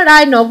সুতৃষ্ণা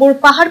রায় নগর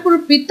পাহাড়পুর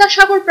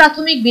বিদ্যাসাগর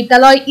প্রাথমিক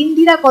বিদ্যালয়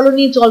ইন্দিরা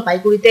কলোনি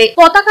জলপাইগুড়িতে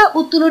পতাকা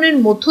উত্তোলনের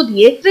মধ্য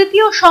দিয়ে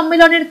তৃতীয়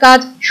সম্মেলনের কাজ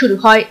শুরু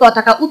হয়।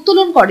 পতাকা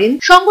উত্তোলন করেন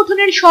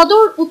সংগঠনের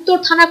সদর উত্তর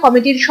থানা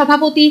কমিটির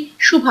সভাপতি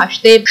সুভাষ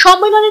দেব।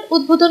 সম্মেলনের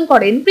উদ্বোধন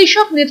করেন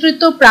কৃষক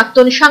নেতৃত্ব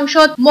প্রাক্তন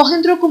সাংসদ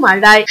মহেন্দ্র কুমার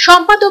রায়।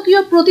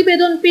 সম্পাদকীয়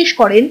প্রতিবেদন পেশ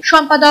করেন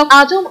সম্পাদক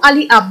আজম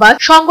আলী আব্বাস।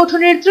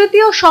 সংগঠনের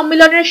তৃতীয়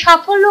সম্মেলনের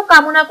সাফল্য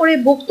কামনা করে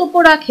বক্তব্য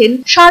রাখেন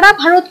সারা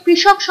ভারত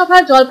কৃষক সভা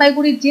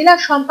জলপাইগুড়ি জেলা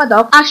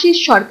সম্পাদক আশিস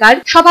সরকার,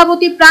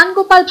 সভাপতি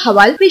প্রাণগোপাল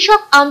ভাওয়াল,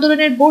 কৃষক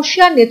আন্দোলনের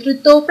বর্ষিয়ার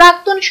নেতৃত্ব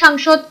প্রাক্তন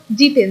সাংসদ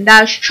জিতেন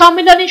দাস।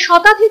 সম্মেলনে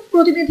শতাধিক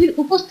প্রতিনিধির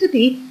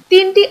উপস্থিতি।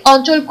 3টি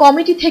অঞ্চল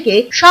কমিটি থেকে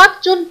 7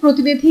 জন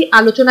প্রতিনিধি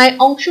আলোচনায়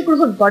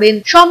অংশগ্রহণ করেন।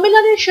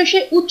 সম্মেলনের শেষে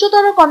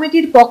উচ্চতর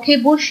কমিটির পক্ষে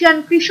বর্ষিয়ান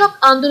কৃষক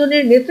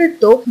আন্দোলনের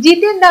নেতৃত্ব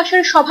জিতেন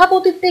দাসের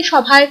সভাপতিত্বে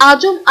সভায়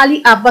আজম আলী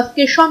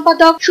আব্বাসকে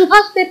সম্পাদক,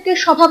 সুভাষ দেবকে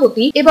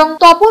সভাপতি এবং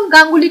তপন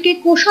গাঙ্গুলিকে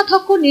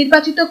কোষাধ্যক্ষ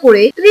নির্বাচিত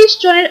করে 30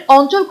 জনের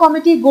অঞ্চল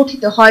কমিটি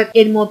গঠিত হয়।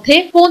 এর মধ্যে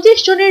 25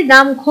 জনের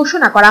নাম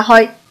ঘোষণা করা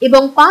হয়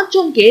এবং 5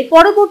 জনকে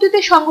পরবর্তীতে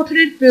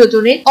সংগঠনের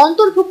প্রয়োজনে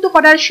অন্তর্ভুক্ত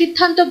করার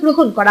সিদ্ধান্ত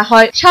গ্রহণ করা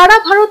হয়। সারা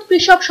ভারত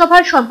কৃষক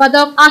সভার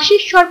সম্পাদক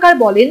আশিস সরকার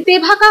বলেন,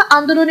 তেভাগা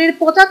আন্দোলনের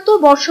 75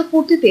 বর্ষ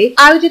পূর্তিতে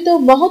আয়োজিত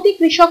মহতী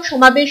কৃষক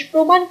সমাবেশ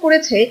প্রমাণ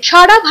করেছে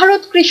সারা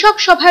ভারত কৃষক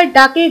সভার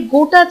ডাকে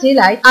গোটা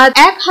জেলায় আজ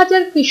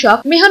 1000 কৃষক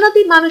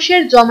মেহনতি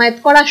মানুষের জমায়েত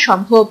করা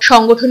সম্ভব।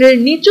 সংগঠনের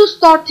নিচু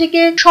স্তর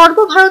থেকে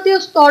সর্বভারতীয়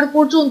স্তর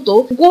পর্যন্ত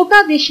গোটা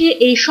দেশে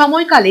এই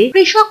সময়কালে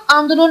কৃষক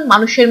আন্দোলন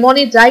মানুষের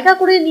মনে জায়গা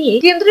করে নিয়ে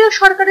কেন্দ্রীয়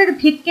সরকারের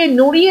ভিতকে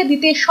নড়িয়ে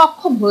দিতে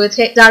সক্ষম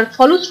হয়েছে, যার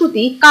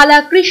ফলশ্রুতি কালা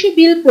কৃষি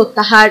বিল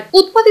প্রত্যাহার।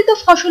 উৎপাদিত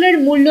ফসলের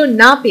মূল্য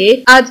না পেয়ে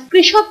আজ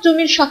কৃষক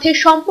জমির সাথে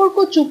সম্পর্ক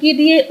চুকিয়ে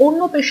দিয়ে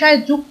অন্য পেশায়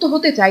যুক্ত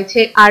হতে চাইছে।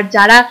 আর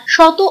যারা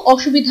শত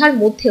অসুবিধার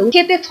মধ্যেও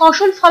খেতে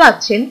ফসল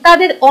ফলাচ্ছেন,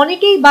 তাদের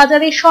অনেকেই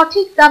বাজারে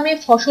সঠিক দামে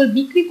ফসল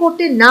বিক্রি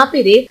করতে না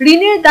পেরে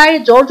ঋণের দায়ে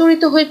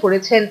জর্জরিত হয়ে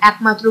পড়েছেন।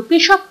 একমাত্র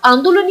কৃষক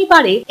আন্দোলনই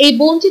পারে এই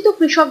বঞ্চিত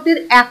কৃষকদের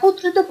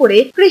একত্রিত করে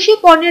কৃষি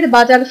পণ্যের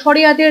বাজার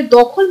ফরিয়াদের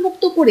দখল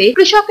মুক্ত করে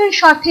কৃষকের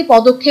স্বার্থে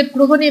পদক্ষেপ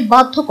গ্রহণে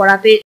বাধ্য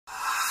করাতে।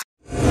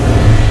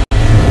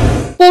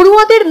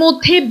 পড়ুয়াদের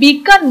মধ্যে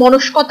বিজ্ঞান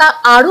মনস্কতা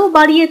আরো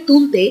বাড়িয়ে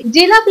তুলতে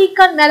জেলা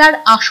বিজ্ঞান মেলার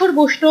আসর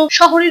বসল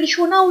শহরের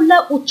সোনাউল্লাহ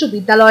উচ্চ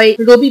বিদ্যালয়ে।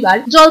 রবিবার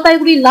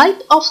জলপাইগুড়ি লাইট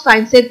অফ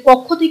সায়েন্সের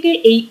পক্ষ থেকে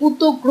এই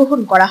উদ্যোগ গ্রহণ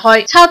করা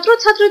হয়।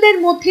 ছাত্রছাত্রীদের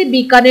মধ্যে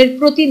বিজ্ঞানের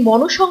প্রতি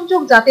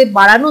মনোসংযোগ যাতে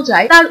বাড়ানো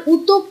যায় তার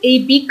উদ্যোগ এই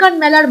বিজ্ঞান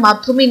মেলার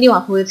মাধ্যমে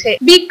নেওয়া হয়েছে।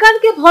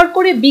 বিজ্ঞানকে ভর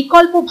করে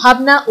বিকল্প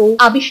ভাবনা ও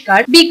আবিষ্কার,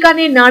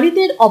 বিজ্ঞানে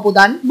নারীদের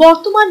অবদান,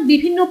 বর্তমান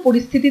বিভিন্ন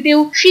পরিস্থিতিতেও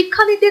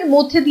শিক্ষানীতির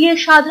মধ্যে দিয়ে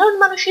সাধারণ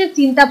মানুষের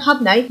চিন্তা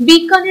ভাবনায়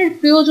বিজ্ঞানের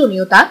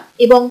প্রয়োজনীয়তা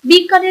এবং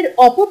বিজ্ঞানের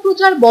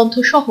অপপ্রচার বন্ধ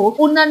সহ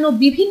অন্যান্য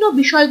বিভিন্ন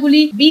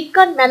বিষয়গুলি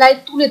বিজ্ঞান মেলায়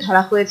তুলে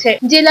ধরা হয়েছে।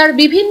 জেলার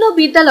বিভিন্ন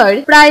বিদ্যালয়ের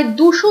প্রায়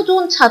 200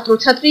 জন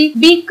ছাত্রছাত্রী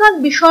বিজ্ঞান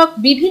বিষয়ক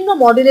বিভিন্ন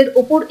মডেলের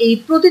উপর এই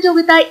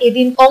প্রতিযোগিতায়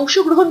এদিন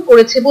অংশগ্রহণ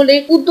করেছে বলে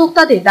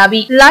উদ্যোক্তাদের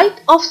দাবি। লাইট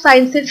অফ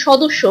সায়েন্সের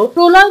সদস্য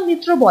প্রলয়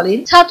মিত্র বলেন,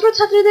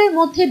 ছাত্রছাত্রীদের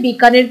মধ্যে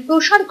বিজ্ঞানের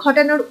প্রসার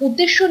ঘটানোর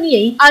উদ্দেশ্য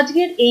নিয়েই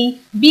আজকের এই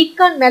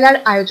বিজ্ঞান মেলার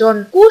আয়োজন।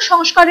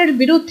 কুসংস্কারের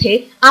বিরুদ্ধে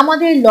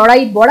আমাদের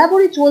লড়াই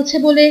বরাবরই চলছে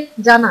বলে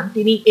জানান তিনি।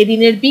 তিনি।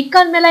 এদিনের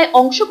বিজ্ঞান মেলায়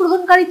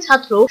অংশগ্রহণকারী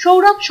ছাত্র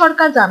সৌরভ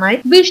সরকার জানায়,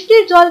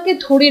 বৃষ্টির জলকে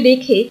ধরে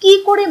রেখে কি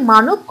করে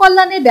মানব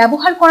কল্যাণে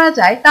ব্যবহার করা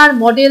যায় তার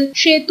মডেল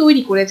সে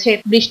তৈরি করেছে।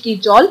 বৃষ্টির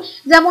জল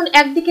যেমন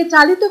একদিকে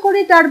চালিত করে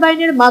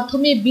টারবাইনের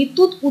মাধ্যমে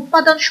বিদ্যুৎ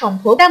উৎপাদন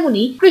সম্ভব,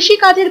 তেমনি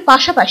কৃষিকাজের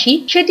পাশাপাশি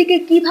সেটিকে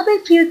কিভাবে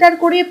ফিল্টার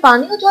করে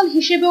পানীয় জল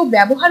হিসেবেও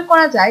ব্যবহার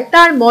করা যায়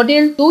তার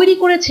মডেল তৈরি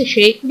করেছে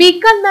সে।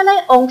 বিজ্ঞান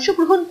মেলায়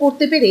অংশগ্রহণ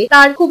করতে পেরে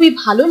তার খুবই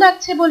ভালো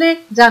লাগছে বলে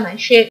জানায়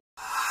সে।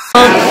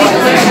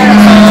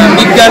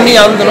 বিজ্ঞানী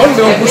আন্দোলন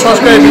এবং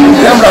কুসংস্কারের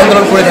বিরুদ্ধে আমরা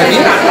আন্দোলন করে থাকি।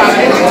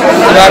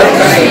 এবার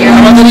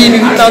আমাদের এই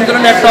বিভিন্ন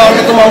আন্দোলনের একটা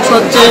অন্যতম অংশ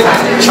হচ্ছে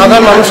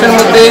সাধারণ মানুষের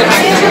মধ্যে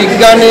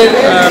বিজ্ঞানের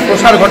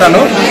প্রসার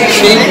ঘটানো।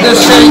 সেই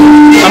উদ্দেশ্যেই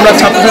আমরা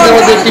ছাত্রছাত্রীদের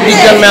মধ্যে একটি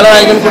বিজ্ঞান মেলার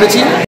আয়োজন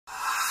করেছি।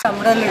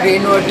 আমরা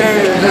রেন ওয়াটার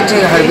হচ্ছে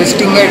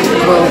হারভেস্টিংয়ের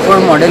উপর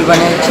মডেল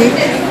বানিয়েছি।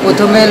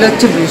 প্রথমে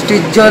হচ্ছে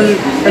বৃষ্টির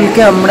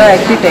জলকে আমরা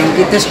একটি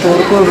ট্যাঙ্কিতে স্টোর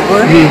করব।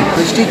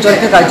 বৃষ্টির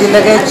জলকে কাজে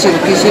লাগিয়ে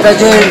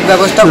কৃষিকাজের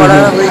ব্যবস্থা করা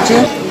হয়েছে।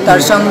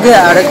 তার সঙ্গে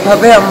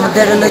আরেকভাবে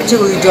আমাদের হচ্ছে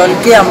ওই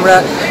জলকে আমরা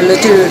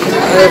হচ্ছে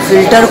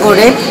ফিল্টার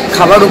করে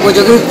খাবার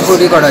উপযোগী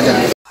তৈরি করা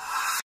যাবে।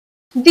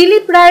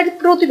 দিলীপ রায়ের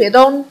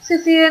প্রতিবেদন,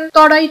 সিসিএন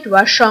তরাই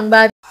ডুয়ার্স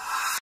সংবাদ।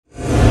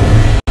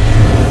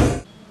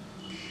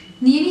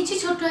 নিয়ে নিচ্ছি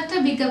ছোট্ট একটা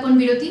বিজ্ঞাপন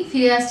বিরতি,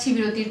 ফিরে আসছি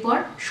বিরতির পর,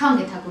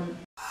 সঙ্গে থাকুন।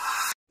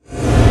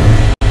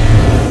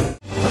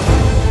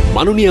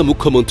 মাননীয়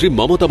মুখ্যমন্ত্রী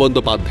মমতা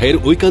বন্দ্যোপাধ্যায়ের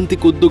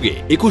ঐকান্তিক উদ্যোগে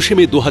 21শে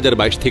মে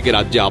 2022 থেকে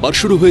রাজ্যে আবার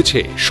শুরু হয়েছে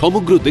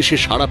সমগ্র দেশে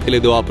সাড়া ফেলে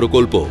দেওয়া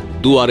প্রকল্প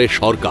দুয়ারে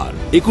সরকার।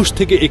 21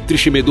 থেকে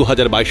 31শে মে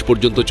 2022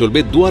 পর্যন্ত চলবে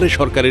দুয়ারে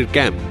সরকারের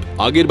ক্যাম্প।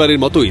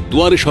 আগেরবারের মতোই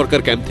দুয়ারে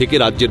সরকার ক্যাম্প থেকে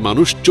রাজ্যের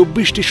মানুষ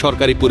 24টি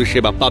সরকারি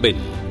পরিষেবা পাবেন।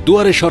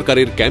 দুয়ারে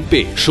সরকারের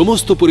ক্যাম্পে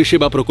সমস্ত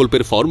পরিষেবা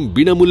প্রকল্পের ফর্ম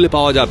বিনামূল্যে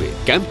পাওয়া যাবে।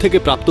 ক্যাম্প থেকে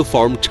প্রাপ্ত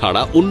ফর্ম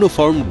ছাড়া অন্য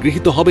ফর্ম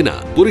গৃহীত হবে না।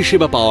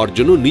 পরিষেবা পাওয়ার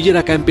জন্য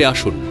নিজেরা ক্যাম্পে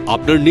আসুন।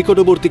 আপনার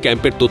নিকটবর্তী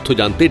ক্যাম্পের তথ্য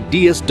জানতে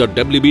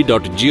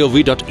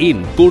ds.wb.gov.in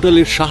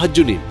পোর্টালের সাহায্য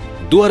নিন।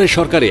 দুয়ারে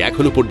সরকারে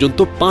এখনো পর্যন্ত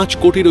 5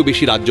 কোটিরও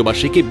বেশি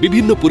রাজ্যবাসীকে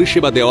বিভিন্ন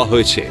পরিষেবা দেওয়া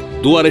হয়েছে।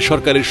 দুয়ারে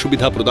সরকারের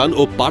সুবিধা প্রদান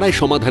ও পাড়ায়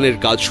সমাধানের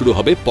কাজ শুরু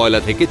হবে 1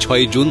 থেকে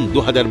 6 জুন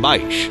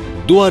 2022।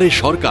 দুয়ারে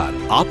সরকার,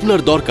 আপনার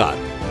দরকার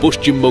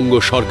পশ্চিমবঙ্গ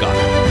সরকার।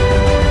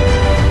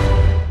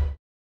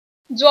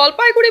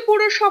 জলপাইগুড়ি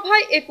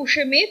পৌরসভায়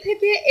 21শে মে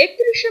থেকে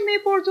 31শে মে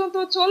পর্যন্ত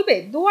চলবে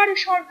দুয়ারে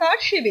সরকার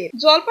শিবির।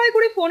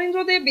 জলপাইগুড়ি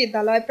ফণীন্দ্রদেব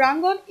বিদ্যালয়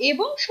প্রাঙ্গণ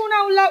এবং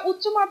সোনাউল্লাহ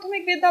উচ্চ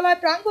মাধ্যমিক বিদ্যালয়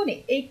প্রাঙ্গণে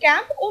এই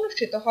ক্যাম্প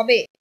অনুষ্ঠিত হবে।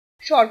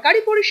 সরকারি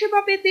পরিষেবা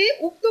পেতে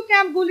উক্ত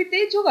ক্যাম্পগুলিতে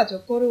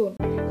যোগাযোগ করুন।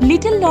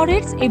 লিটল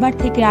লরেটস এবার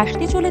থেকে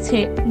আসতে চলেছে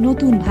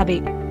নতুন ভাবে।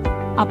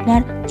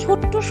 আপনার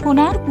ছোট্ট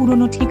সোনার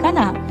পুরনো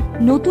ঠিকানা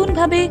নতুন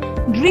ভাবে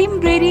ড্রিম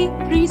ব্রেরি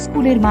প্রি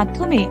স্কুলের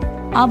মাধ্যমে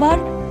আবার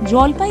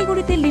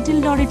জলপাইগুড়িতে লিটল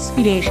লরেটস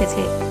ফিরে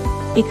এসেছে।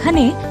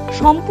 এখানে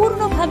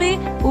সম্পূর্ণভাবে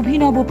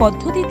অভিনব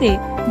পদ্ধতিতে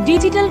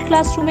ডিজিটাল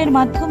ক্লাসরুমের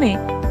মাধ্যমে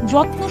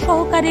যত্ন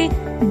সহকারে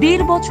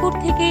 1.5 বছর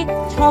থেকে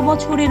 6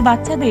 বছরের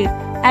বাচ্চাদের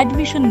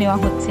অ্যাডমিশন নেওয়া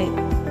হচ্ছে।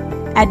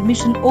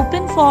 Admission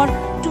open for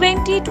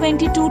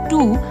 2022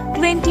 two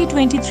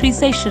 2023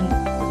 session.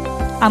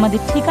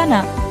 আমাদের ঠিকানা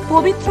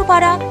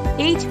পবিত্রপাড়া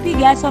HP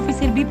গ্যাস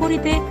অফিসের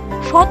বিপরীতে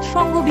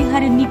সৎসঙ্গ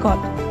বিহারের নিকট,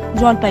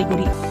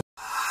 জলপাইগুড়ি।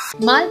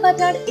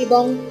 মালবাজার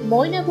এবং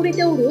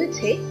ময়নাগুড়িতেও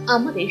রয়েছে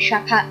আমাদের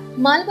শাখা।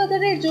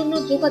 মালবাজারের জন্য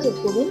যোগাযোগ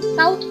করুন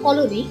south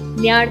colony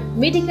near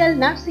medical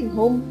nursing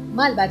home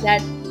Malbazar,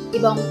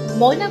 এবং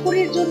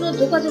ময়নাগুড়ির জন্য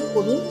যোগাযোগ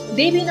করুন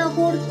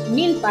দেবীনগর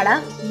মিলপাড়া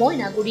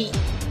ময়নাগুড়ি।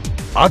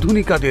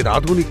 আধুনিকাদের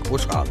আধুনিক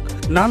পোশাক,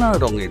 নানা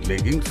রঙের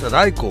leggings,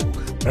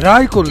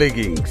 Rayco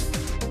leggings,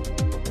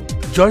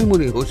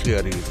 Joymoni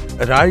hosiery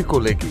Rayco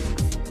leggings.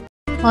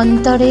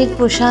 অন্তরের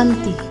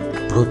প্রশান্তি,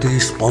 প্রতি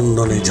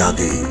স্পন্দনে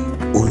জাগে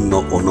অন্য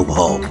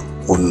অনুভব,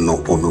 অন্য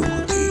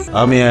অনুভূতি।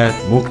 আমি এক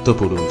মুক্ত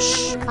পুরুষ,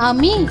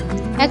 আমি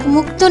এক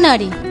মুক্ত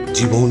নারী।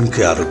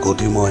 জীবনকে আরো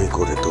গতিময়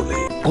করে তোলে।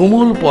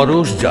 কোমল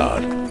পরশ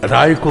যার,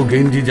 রায়কো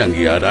গেঞ্জি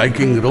জাঙ্গিয়া,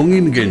 রাইকিং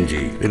রঙিন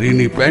গেঞ্জি,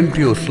 রিনি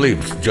প্যান্টি ও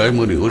স্লিভস,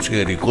 জয়মণি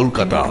হোশিয়ারি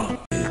কলকাতা।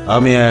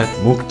 আমি এক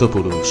মুক্ত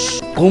পুরুষ,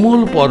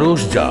 কোমল পরশ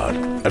যার,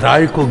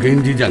 রায়কো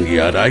গেঞ্জি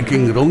জাঙ্গিয়া,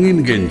 রাইকিং রঙিন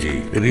গেঞ্জি,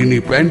 রিনি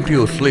প্যান্টি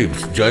ও স্লিভস,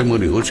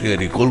 জয়মণি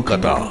হোশিয়ারি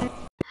কলকাতা।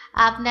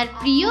 আপনার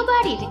প্রিয়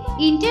বাড়ির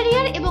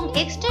ইন্টেরিয়র এবং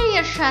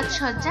এক্সটেরিয়র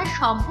সাজসজ্জার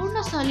সম্পূর্ণ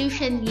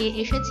সলিউশন নিয়ে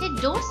এসেছে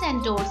ডোরস অ্যান্ড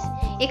ডোরস।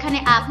 এখানে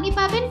আপনি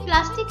পাবেন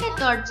প্লাস্টিকের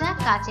দরজা,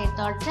 কাচের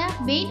দরজা,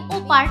 মেইন ও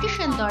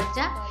পার্টিশন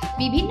দরজা,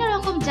 বিভিন্ন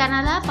রকম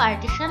জানালা,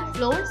 partition,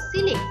 floor,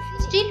 ceiling,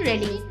 steel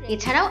railing.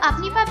 এছাড়াও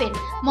আপনি পাবেন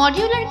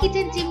modular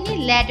kitchen chimney,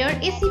 ladder,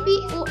 ACP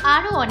ও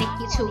আরো অনেক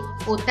কিছু।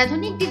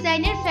 অত্যাধুনিক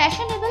ডিজাইনের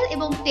ফ্যাশনেবল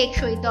এবং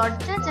টেকসই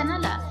দরজা,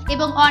 জানালা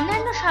এবং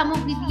অন্যান্য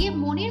সামগ্রী দিয়ে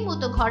মনের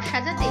মতো ঘর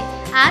সাজাতে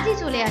আজই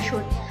চলে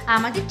আসুন।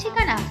 আমাদের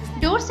ঠিকানা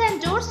ডোরস অ্যান্ড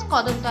ডোরস,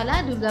 কদমতলা,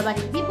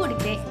 দুর্গাবাড়ির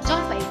বিপরীতে,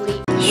 জলপাইগুড়ি।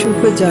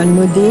 শুভ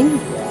জন্মদিন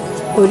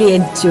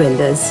ওরিয়েন্ট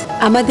জুয়েলার্স।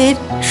 আমাদের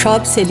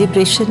সব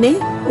সেলিব্রেশনে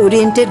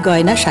ওরিয়েন্টের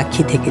গয়না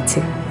সাক্ষী থেকেছে।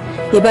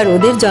 এবার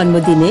ওদের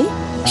জন্মদিনে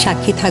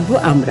সাক্ষী থাকবো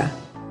আমরা।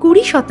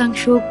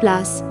 20%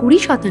 প্লাস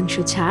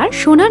 20% ছাড়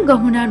সোনার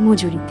গহনার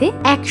মজুরিতে,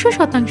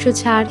 100%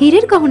 ছাড়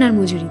হীরের গহনার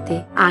মজুরিতে।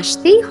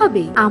 আসতেই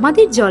হবে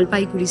আমাদের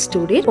জলপাইগুড়ি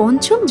স্টোরের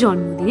 5ম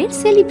জন্মদিনের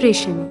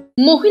সেলিব্রেশনে।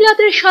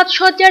 মহিলাদের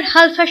সাজসজ্জার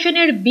হাল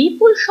ফ্যাশনের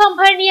বিপুল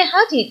সম্ভার নিয়ে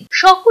হাজির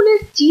সকলের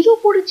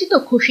চিরপরিচিত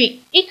খুশি।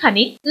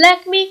 এখানে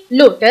Lakme,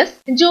 lotus,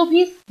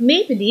 Jovees,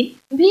 Maybelline,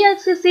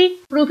 VLCC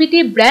প্রভৃতি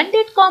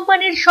ব্র্যান্ডেড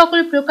কোম্পানির সকল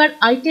প্রকার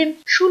আইটেম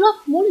সুলভ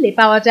মূল্যে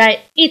পাওয়া যায়।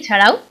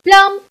 এছাড়াও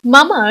প্লাম,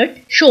 মামাআর্থ,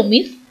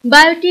 শোমিস,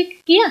 বায়োটিক,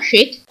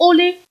 কেয়াশেট,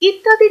 ওলে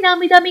ইত্যাদি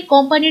নামি দামি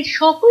কোম্পানির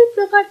সকল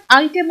প্রকার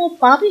আইটেমও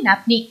পাবেন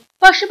আপনি।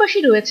 পাশাপাশি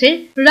রয়েছে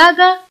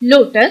রাগা,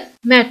 লোটাস,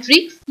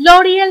 ম্যাট্রিক্স,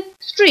 লরিয়েল,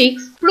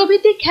 স্ট্রিক্স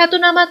প্রভৃতি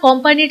খ্যাতনামা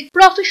কোম্পানির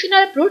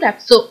প্রফেশনাল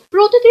প্রোডাক্টসও।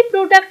 প্রতিটি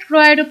প্রোডাক্ট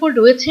ক্রয়ের উপর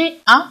রয়েছে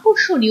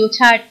আকর্ষণীয়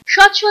ছাড়।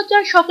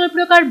 সাজসজ্জার সকল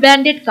প্রকার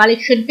ব্র্যান্ডেড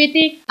কালেকশন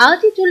পেতে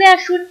আজই চলে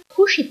আসুন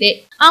খুশিতে।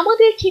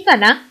 আমাদের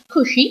ঠিকানা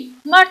খুশি,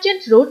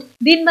 মার্চেন্ট রোড,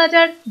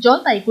 দিনবাজার,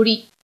 জলপাইগুড়ি।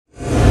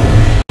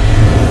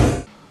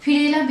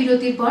 ফিরে এলাম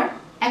বিরতির পর,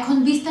 এখন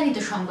বিস্তারিত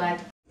সংবাদ।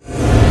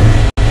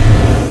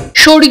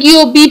 স্বর্গীয়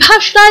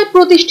বিভাস রায়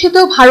প্রতিষ্ঠিত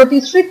ভারতী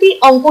স্মৃতি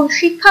অঙ্কন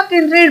শিক্ষা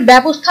কেন্দ্রের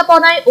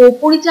ব্যবস্থাপনায় ও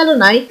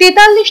পরিচালনায়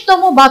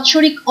 43তম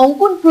বাৎসরিক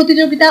অঙ্কন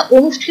প্রতিযোগিতা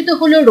অনুষ্ঠিত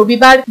হল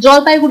রবিবার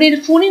জলপাইগুড়ির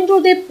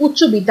ফণীন্দ্রদেব উচ্চ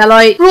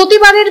বিদ্যালয়ে।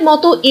 প্রতিবারের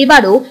মতো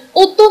এবারও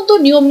অত্যন্ত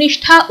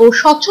নিয়মনিষ্ঠা ও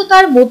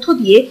স্বচ্ছতার মধ্য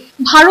দিয়ে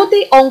ভারতে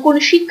অঙ্কন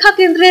শিক্ষা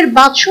কেন্দ্রের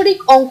বাৎসরিক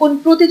অঙ্কন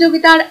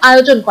প্রতিযোগিতার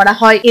আয়োজন করা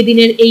হয়।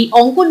 এদিনের এই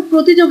অঙ্কন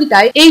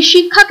প্রতিযোগিতায় এই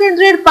শিক্ষা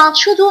কেন্দ্রের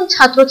 500 জন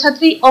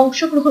ছাত্রছাত্রী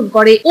অংশগ্রহণ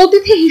করে।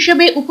 অতিথি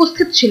হিসেবে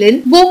উপস্থিত ছিলেন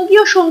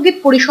বঙ্গীয় সঙ্গীত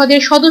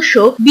পরিষদের সদস্য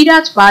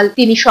বিরাজ পাল।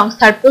 তিনি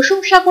সংস্থার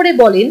প্রশংসা করে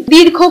বলেন,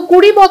 দীর্ঘ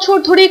 20 বছর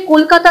ধরে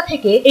কলকাতা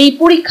থেকে এই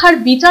পরীক্ষার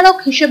বিচারক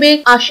হিসেবে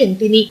আসেন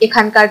তিনি।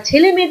 এখানকার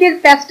ছেলে মেয়েদের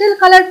প্যাস্টেল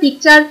কালার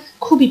পিকচার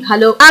খুবই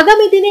ভালো।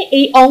 আগামী দিনে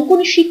এই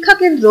অঙ্কন শিক্ষা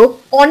কেন্দ্র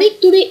অনেক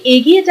দূরে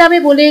এগিয়ে যাবে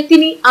বলে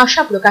তিনি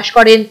আশা প্রকাশ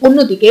করেন।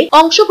 অন্যদিকে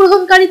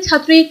অংশগ্রহণকারী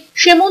ছাত্রী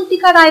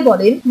সেমন্তিকা রায়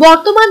বলেন,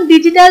 বর্তমান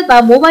ডিজিটাল বা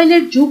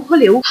মোবাইলের যুগ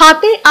হলেও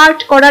হাতে আর্ট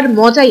করার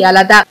মজাই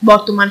আলাদা।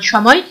 বর্তমান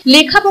সময়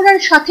লেখাপড়ার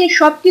সাথে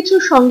সবকিছু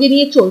সঙ্গে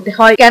নিয়ে চলতে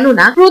হয়,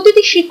 কেননা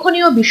প্রতিটি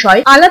শিক্ষণীয় বিষয়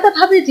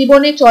আলাদাভাবে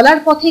জীবনে চলার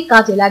পথে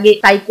কাজে লাগে।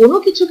 তাই কোনো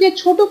কিছুকে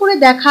ছোট করে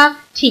দেখা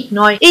ঠিক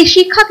নয়। এই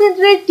শিক্ষা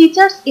কেন্দ্রের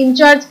টিচার্স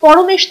ইনচার্জ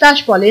পরমেশ দাস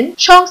বলেন,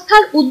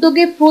 সংস্থার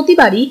উদ্যোগে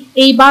প্রতিবারই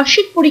এই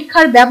বার্ষিক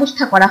পরীক্ষার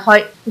ব্যবস্থা করা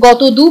হয়।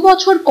 গত 2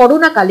 বছর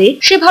করোনা কালে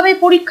সেভাবে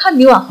পরীক্ষা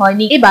নেওয়া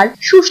হয়নি। এবার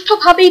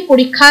সুষ্ঠুভাবেই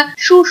পরীক্ষা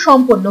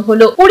সুসম্পন্ন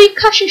হলো।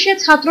 পরীক্ষা শেষে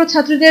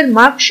ছাত্রছাত্রীদের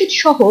মার্কশিট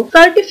সহ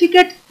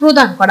সার্টিফিকেট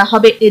প্রদান করা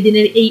হবে।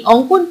 এদিনের এই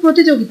অঙ্কন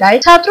প্রতিযোগিতায়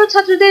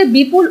ছাত্রছাত্রীদের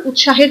বিপুল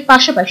উৎসাহের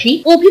পাশাপাশি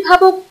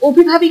অভিভাবক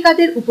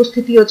অভিভাবিকাদের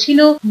উপস্থিতিও ছিল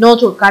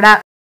নজর কাড়া।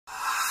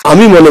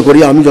 আমি মনে করি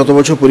আমি যত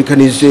বছর পরীক্ষা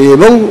নিয়েছি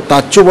এবং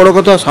তার চেয়ে বড়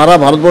কথা সারা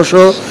ভারতবর্ষ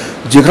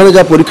যেখানে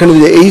যা পরীক্ষা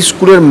নিয়েছে এই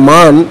স্কুলের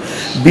মান,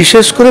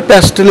 বিশেষ করে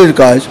প্যাস্টেলের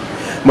কাজ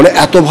মানে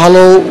এত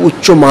ভালো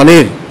উচ্চ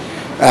মানের,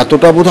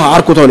 এতটা বোধহয়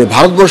আর কোথাও নেই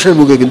ভারতবর্ষের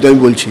বুকে। কিন্তু আমি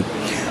বলছি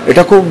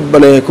এটা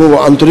খুব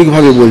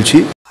আন্তরিকভাবে বলছি।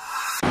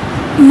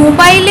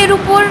 মোবাইলের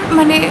উপর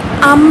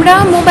আমরা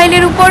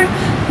মোবাইলের উপর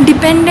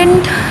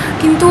ডিপেন্ডেন্ট,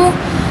 কিন্তু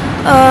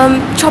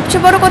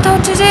সবচেয়ে বড় কথা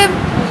হচ্ছে যে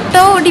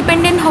তো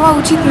ডিপেন্ডেন্ট হওয়া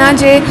উচিত না,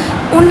 যে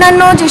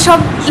অন্যান্য যেসব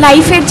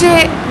লাইফের যে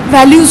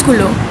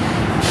ভ্যালিউসগুলো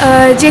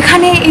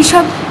যেখানে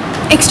এইসব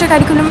এক্সট্রা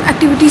কারিকুলাম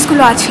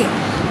অ্যাক্টিভিটিসগুলো আছে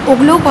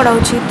ওগুলোও করা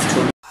উচিত।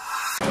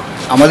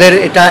 আমাদের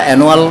এটা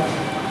অ্যানুয়াল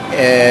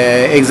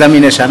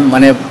এক্সামিনেশান,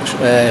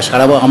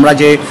 সারা আমরা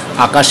যে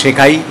আঁকা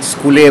শেখাই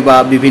স্কুলে বা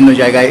বিভিন্ন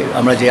জায়গায়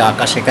আমরা যে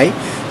আঁকা শেখাই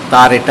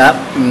তার এটা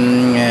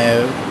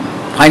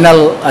ফাইনাল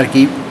আর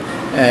কি,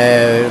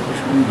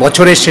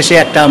 বছরের শেষে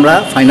একটা আমরা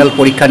ফাইনাল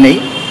পরীক্ষা নেই।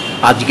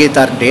 আজকে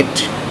তার ডেট,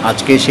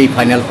 আজকে সেই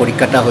ফাইনাল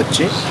পরীক্ষাটা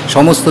হচ্ছে।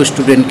 সমস্ত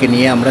স্টুডেন্টকে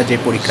নিয়ে আমরা যে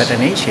পরীক্ষাটা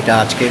নেই সেটা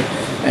আজকে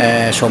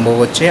সম্ভব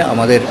হচ্ছে।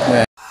 আমাদের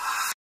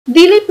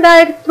দিলীপ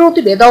রায়ের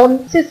প্রতিবেদন,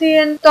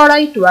 সিসিএন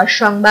তারাই ডুয়ার্স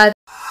সংবাদ।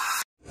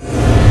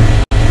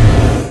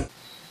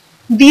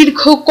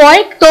 দীর্ঘ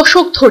কয়েক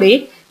দশক ধরে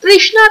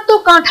তৃষ্ণার্ত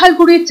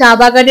কাঁঠালগুড়ির চা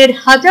বাগানের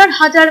হাজার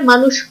হাজার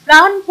মানুষ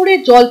প্রাণ ভরে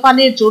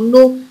জলপানের জন্য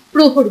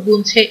প্রহর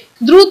গুনছে।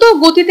 দ্রুত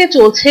গতিতে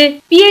চলছে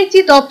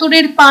পিএইচই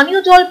দপ্তরের পানীয়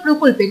জল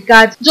প্রকল্পের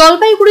কাজ।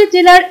 জলপাইগুড়ি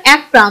জেলার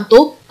এক প্রান্ত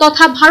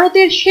তথা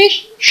ভারতের শেষ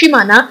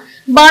সীমানা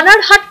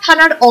বানারহাট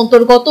থানার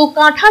অন্তর্গত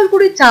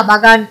কাঁঠালগুড়ি চা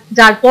বাগান,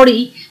 যার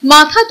পরেই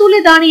মাথা তুলে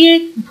দাঁড়িয়ে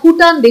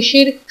ভুটান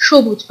দেশের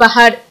সবুজ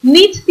পাহাড়,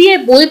 নিচ দিয়ে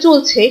বয়ে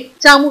চলছে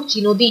চামুচি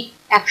নদী।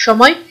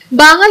 একসময়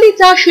বাঙালি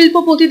চা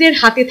শিল্পপতিদের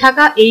হাতে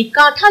থাকা এই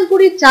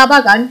কাঁঠালগুড়ির চা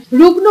বাগান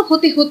রুগ্ন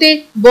হতে হতে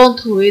বন্ধ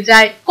হয়ে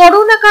যায়।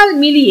 করোনা কাল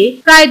মিলিয়ে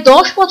প্রায়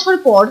 10 বছর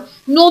পর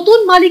নতুন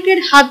মালিকের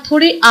হাত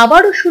ধরে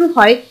আবারও শুরু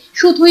হয়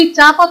শুধুই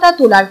চা পাতা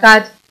তোলার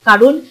কাজ।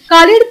 কারণ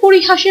কালের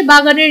পরিহাসে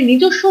বাগানের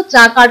নিজস্ব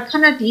চা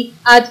কারখানাটি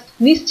আজ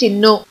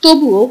নিশ্চিহ্ন।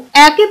 তবুও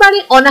একেবারে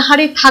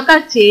অনাহারে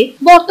থাকার চেয়ে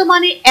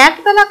বর্তমানে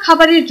একবেলা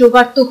খাবারের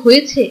জোগাড় তো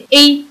হয়েছে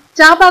এই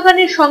চা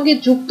বাগানের সঙ্গে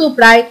যুক্ত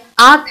প্রায়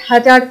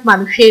 8,000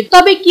 মানুষের।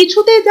 তবে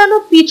কিছুতেই যেন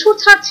পিছু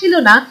ছাড়ছিল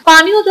না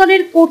পানীয়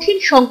জলের কঠিন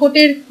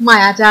সংকটের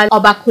মায়াজাল।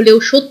 অবাক হলেও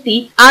সত্যি,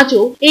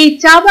 আজও এই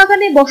চা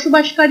বাগানে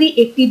বসবাসকারী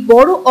একটি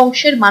বড়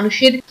অংশের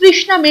মানুষের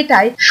তৃষ্ণা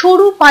মেটায়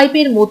সরু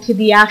পাইপের মধ্যে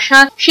দিয়ে আসা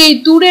সেই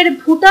দূরের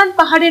ভুটান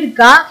পাহাড়ের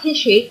গা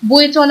ঘেঁষে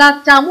বয়ে চলা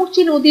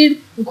চামুচি নদীর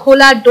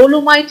ঘোলা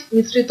ডোলোমাইট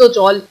মিশ্রিত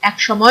জল।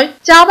 একসময়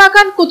চা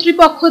বাগান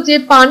কর্তৃপক্ষ যে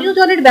পানীয়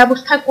জলের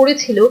ব্যবস্থা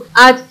করেছিল,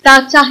 আজ তা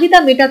চাহিদা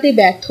মেটাতে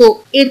ব্যর্থ।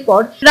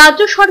 এরপর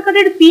রাজ্য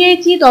সরকারের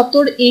পিএইচই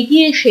দপ্তর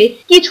এগিয়ে এসে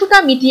কিছুটা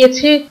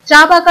মিটিয়েছে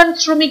চা বাগান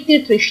শ্রমিকদের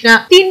তৃষ্ণা।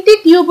 3টি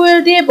টিউবওয়েল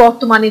দিয়ে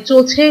বর্তমানে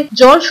চলছে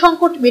জল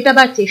সংকট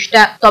মেটাবার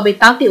চেষ্টা। তবে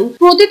তাতেও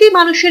প্রতিটি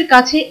মানুষের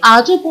কাছে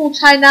আজও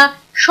পৌঁছায় না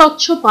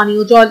স্বচ্ছ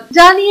পানীয় জল,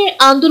 যা নিয়ে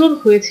আন্দোলন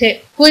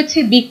হয়েছে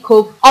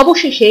বিক্ষোভ।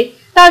 অবশেষে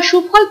তার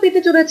সুফল পেতে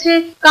চলেছে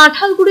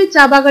কাঁঠালগুড়ি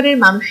চা বাগানের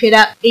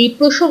মানুষেরা। এই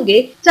প্রসঙ্গে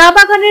চা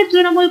বাগানের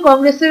তৃণমূল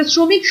কংগ্রেসের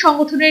শ্রমিক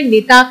সংগঠনের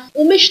নেতা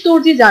উমেশ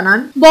দর্জি জানান,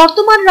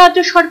 বর্তমান রাজ্য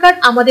সরকার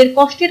আমাদের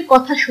কষ্টের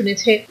কথা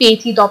শুনেছে।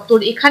 পিএইচই দপ্তর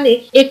এখানে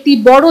একটি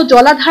বড়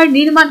জলাধার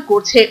নির্মাণ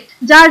করছে,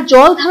 যার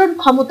জল ধারণ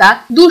ক্ষমতা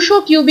 200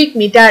 কিউবিক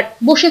মিটার।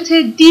 বসেছে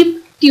ডিপ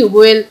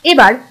টিউবওয়েল।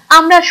 এবার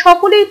আমরা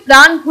সকলেই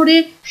প্রাণ ভরে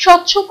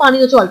স্বচ্ছ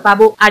পানীয় জল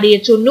পাবো। আর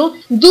এর জন্য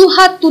 2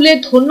 হাত তুলে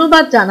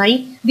ধন্যবাদ জানাই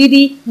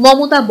দিদি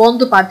মমতা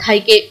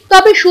বন্দ্যোপাধ্যায়কে।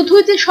 তবে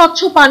শুধুই যে স্বচ্ছ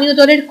পানীয়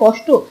জলের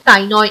কষ্ট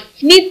তাই নয়,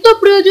 নিত্য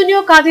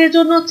প্রয়োজনীয় কাজের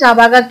জন্য চা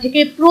বাগান থেকে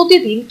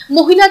প্রতিদিন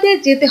মহিলাদের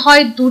যেতে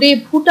হয় দূরে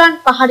ভুটান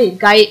পাহাড়ের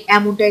গায়ে।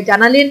 এমনটাই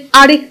জানালেন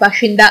আরেক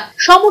বাসিন্দা।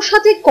 সমস্যা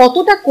যে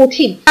কতটা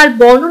কঠিন তার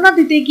বর্ণনা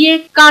দিতে গিয়ে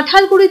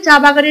কাঁঠালগুড়ি চা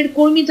বাগানের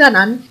কর্মী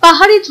জানান,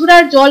 পাহাড়ি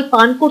ঝোড়ার জল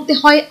পান করতে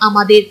হয়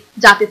আমাদের,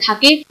 যাতে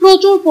থাকে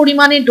প্রচুর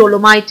পরিমাণে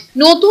ডোলোমাইট।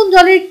 নতুন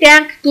জলের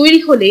ট্যাঙ্ক তৈরি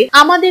হলে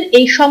আমাদের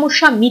এই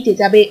সমস্যা মিটে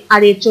যাবে।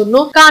 আর এর জন্য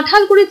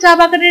কাঁঠালগুড়ি চা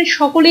বাগানের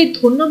সকলেই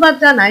ধন্যবাদ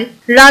জানায়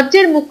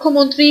রাজ্যের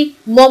মুখ্যমন্ত্রী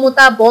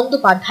মমতা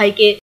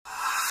বন্দ্যোপাধ্যায়কে।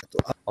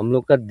 हम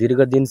लोग का दीर्घ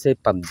दिन से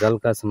जल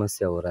का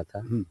समस्या हो रहा था।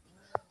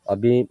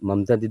 अभी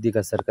ममता दीदी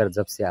का सरकार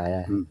जब से आया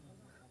है,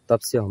 तब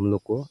से हम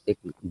लोग को एक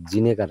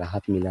जीने का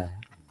राहत मिला है।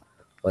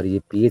 और ये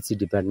पीएचई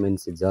डिपार्टमेंट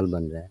से जल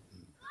बन रहा है।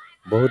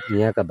 बहुत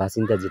यहाँ का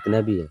बासिंदा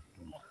जितना भी है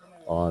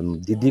और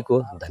दीदी को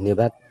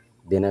धन्यवाद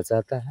देना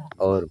चाहता है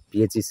और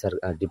पीएचई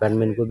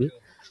डिपार्टमेंट को भी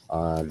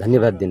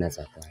धन्यवाद देना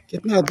चाहता है।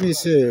 कितना आदमी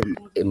से?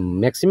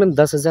 मैक्सिमम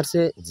 10,000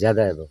 से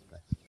ज्यादा है।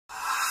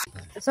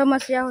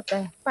 समस्या होता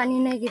है, पानी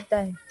नहीं गिरता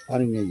है।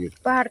 पानी नहीं गिरता,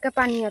 पहाड़ का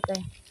पानी आता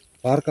है।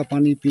 पहाड़ का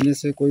पानी पीने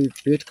से कोई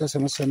पेट का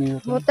समस्या नहीं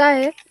होता? होता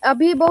है।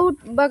 अभी बहुत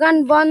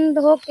बगान बंद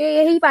होके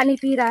यही पानी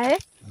पी रहा है।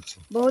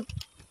 बहुत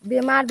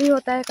बीमार भी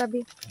होता है।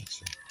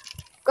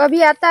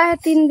 कभी आता है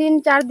 3 दिन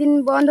 4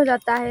 दिन बंद हो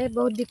जाता है।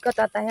 बहुत दिक्कत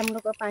आता है हम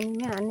लोग को पानी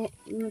में आने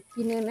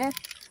पीने में।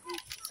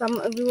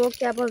 वो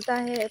क्या बोलता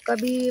है,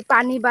 कभी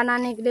पानी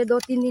बनाने के लिए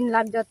 2-3 दिन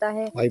लग जाता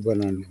है पाइप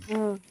बनाने।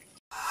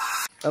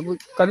 अब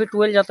कभी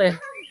ट्वेल जाता है,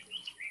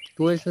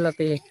 ट्वेल से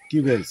लाते हैं,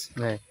 ट्यूबवेल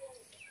से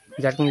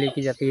जारकिन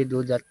लेके जाते हैं,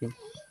 2 जारकिन।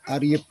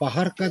 और ये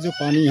पहाड़ का जो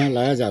पानी यहाँ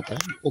लाया जाता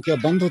है, वो क्या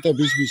बंद होता है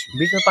बीच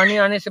में पानी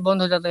आने से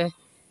बंद हो जाता है,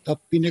 तब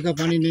पीने का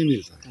पानी नहीं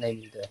मिलता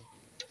है।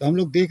 तो हम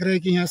लोग देख रहे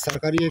हैं कि यहाँ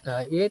सरकारी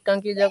ये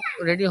टंकी जब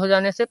रेडी हो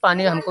जाने से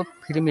पानी हमको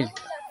फ्री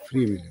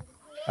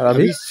मिलेगा।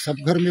 अभी सब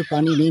घर में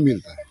पानी नहीं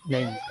मिलता है।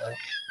 नहीं मिलता है।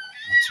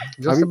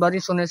 जो से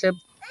बारिश होने से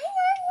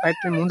पाइप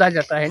में मुंदा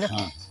जाता है ना।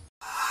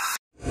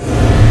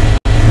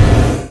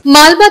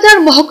 মালবাজার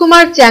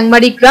মহকুমার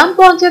চ্যাংমারি গ্রাম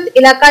পঞ্চায়েত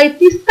এলাকায়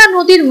তিস্তা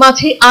নদীর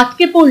মাঝে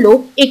আটকে পড়ল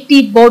একটি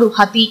বড়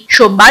হাতি।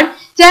 সোমবার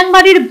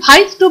চ্যাংমারির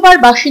ভাইস ডোবার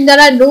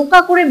বাসিন্দারা নৌকা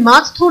করে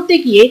মাছ ধরতে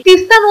গিয়ে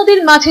তিস্তা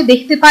নদীর মাঝে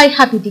দেখতে পায়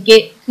হাতিটিকে।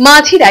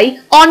 মাঝিরাই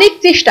অনেক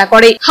চেষ্টা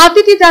করে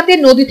হাতিটি যাতে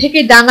নদী থেকে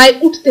ডাঙায়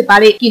উঠতে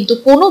পারে, কিন্তু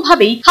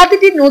কোনোভাবেই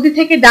হাতিটি নদী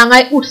থেকে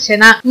ডাঙায় উঠছে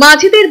না।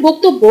 মাঝিদের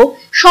বক্তব্য,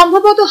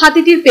 সম্ভবত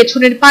হাতিটির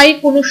পেছনের পায়ে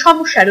কোনো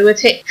সমস্যা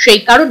রয়েছে,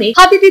 সেই কারণে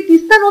হাতিটি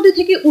তিস্তা নদী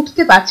থেকে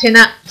উঠতে পারছে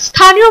না।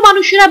 স্থানীয়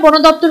মানুষেরা বন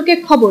দপ্তরকে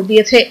খবর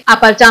দিয়েছে।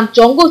 আপারচাঁদ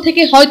জঙ্গল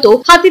থেকে হয়তো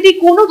হাতিটি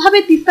কোনোভাবে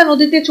তিস্তা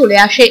নদীতে চলে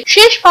আসে।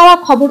 শেষ পাওয়া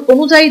খবর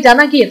অনুযায়ী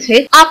জানা গিয়েছে,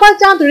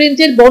 আপারচাঁদ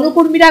রেঞ্জের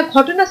বনকর্মীরা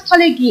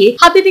ঘটনাস্থলে গিয়ে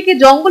হাতিটিকে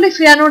জঙ্গলে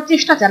ফেরানোর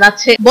চেষ্টা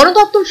চালাচ্ছে। বন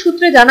দপ্তর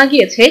সূত্রে জানা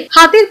গিয়েছে,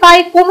 হাতির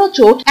পায়ে কোনো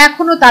চোট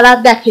এখনো তারা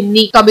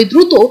দেখেননি, তবে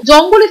দ্রুত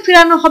জঙ্গলে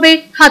ফেরানো হবে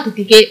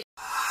হাতিটিকে।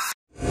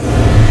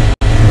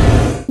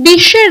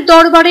 বিশ্বের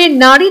দরবারে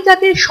নারী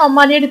জাতির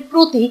সম্মানের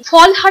প্রতীক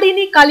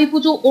ফলহারিণী কালী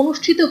পুজো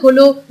অনুষ্ঠিত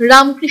হলো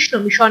রামকৃষ্ণ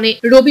মিশনে।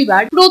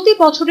 রবিবার প্রতি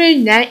বছরের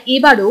ন্যায়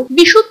এবারও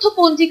বিশুদ্ধ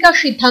পঞ্জিকা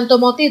সিদ্ধান্ত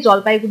মতে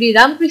জলপাইগুড়ি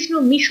রামকৃষ্ণ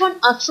মিশন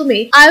আশ্রমে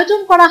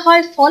আয়োজন করা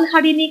হয়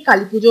ফলহারিণী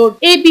কালী পুজোর।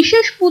 এই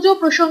বিশেষ পুজো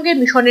প্রসঙ্গে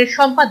মিশনের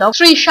সম্পাদক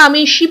শ্রী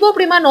স্বামী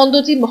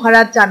শিবপ্রেমানন্দজি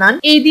মহারাজ জানান,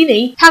 এই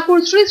দিনেই ঠাকুর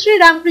শ্রী শ্রী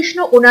রামকৃষ্ণ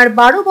ওনার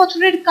 12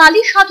 বছরের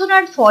কালী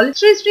সাধনার ফল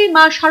শ্রী শ্রী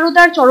মা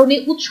শারদার চরণে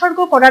উৎসর্গ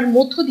করার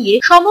মধ্য দিয়ে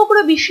সমগ্র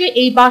বিশ্বে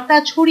এই বার্তা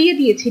ছড়িয়ে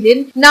দিয়েছিলেন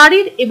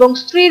নারীর এবং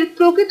স্ত্রীর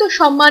প্রকৃত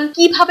সম্মান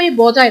কিভাবে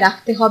বজায়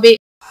রাখতে হবে।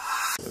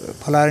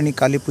 फलारिणी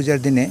काली पूजार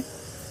दिने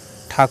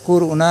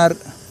ठाकुर उनार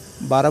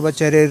 12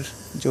 बछरेर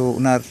जो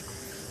उनार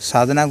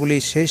साधनागुली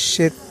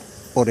शेषेर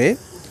परे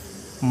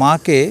मा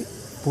के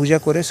पूजा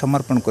करे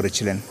समर्पण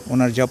करेছিলেন।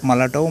 उनार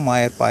जपमालाटाও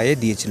माয়ের पाये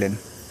दिएছিলেন।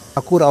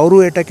 ठाकुर आरो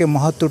एटाके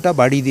महत्वटा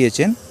बाड़िয়ে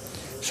दिएছেন।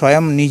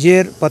 स्वयं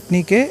निजेर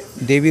पत्नी के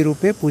देवी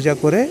रूपे पूजा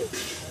करे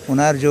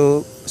ওনার जो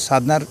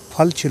साधनार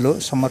फल छिलो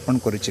समर्पण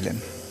करेছিলেন।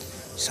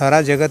 सारा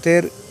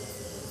जगतेर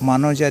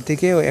मानव जाति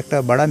के एक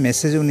बड़ा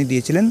मेसेज उनी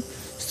दिएছিলেন,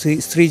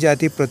 स्त्री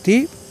जाति प्रति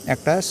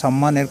एक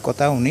सम्मानेर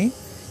कथा उनी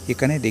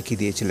एखाने देखिए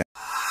दिएছিলেন।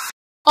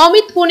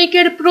 অমিত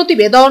বণিকের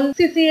প্রতিবেদন,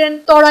 সিসিএন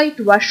তরাই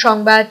ডুয়ার্স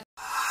সংবাদ।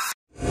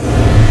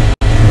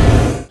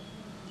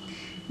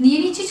 নিয়ে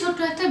নিচ্ছি ছোট্ট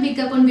একটা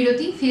বিজ্ঞাপন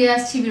বিরতি, ফিরে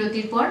আসছি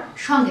বিরতির পর,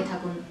 সঙ্গে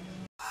থাকুন।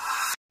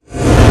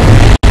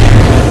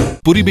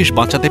 পরিবেশ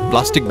বাঁচাতে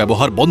প্লাস্টিক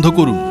ব্যবহার বন্ধ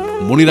করুন।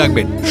 মনে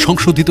রাখবেন,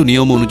 সংশোধিত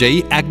নিয়ম অনুযায়ী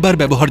একবার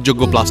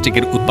ব্যবহারযোগ্য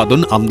প্লাস্টিকের উৎপাদন,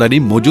 আমদানি,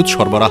 মজুত,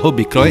 সরবরাহ,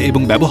 বিক্রয়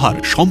এবং ব্যবহার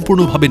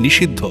সম্পূর্ণভাবে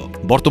নিষিদ্ধ।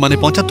 বর্তমানে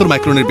 75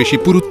 মাইক্রনের বেশি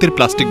পুরুত্বের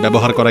প্লাস্টিক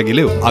ব্যবহার করা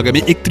গেলেও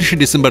আগামী 31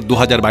 ডিসেম্বর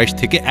 2022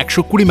 থেকে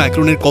 120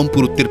 মাইক্রনের কম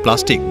পুরুত্বের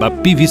প্লাস্টিক বা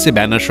পিভিসি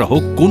ব্যানার সহ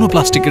কোনো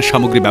প্লাস্টিকের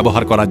সামগ্রী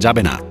ব্যবহার করা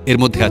যাবে না। এর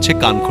মধ্যে আছে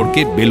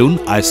কানখড়কে, বেলুন,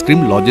 আইসক্রিম,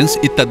 লজেন্স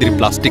ইত্যাদির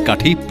প্লাস্টিক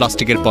কাঠি,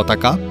 প্লাস্টিকের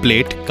পতাকা,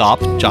 প্লেট, কাপ,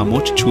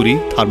 চামচ, ছুরি,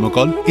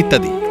 থার্মোকল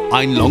ইত্যাদি।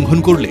 আইন লঙ্ঘন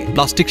করলে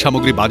প্লাস্টিক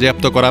সামগ্রী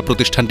বাজেয়াপ্ত করা,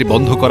 প্রতিষ্ঠানটি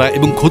বন্ধ করা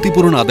এবং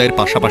ক্ষতিপূরণ আদায়ের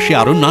পাশাপাশি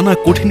আরও নানা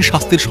কঠিন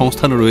শাস্তির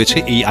সংস্থান রয়েছে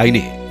এই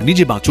আইনে।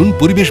 নিজে বাঁচুন,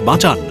 পরিবেশ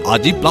বাঁচান।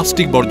 আজই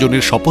প্লাস্টিক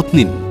বর্জনের শপথ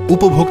নিন।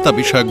 উপভোক্তা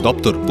বিষয়ক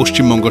দপ্তর,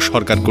 পশ্চিমবঙ্গ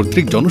সরকার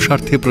কর্তৃক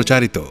জনস্বার্থে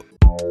প্রচারিত।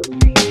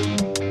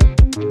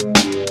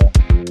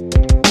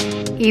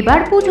 এবার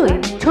পুজোয়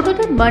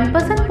ছোটদের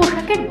মনপসন্দ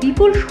পোশাকের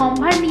বিপুল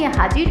সম্ভার নিয়ে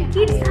হাজির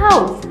কিডস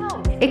হাউস।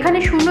 এখানে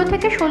 0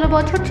 থেকে 16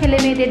 বছর ছেলে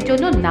মেয়েদের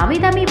জন্য নামি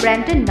দামি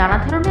ব্র্যান্ডের নানা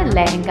ধরনের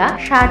lehenga,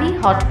 sari,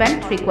 hot pant,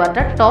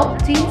 3/4, top,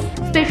 jeans,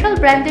 special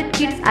branded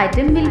kids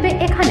item মিলবে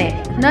এখানে।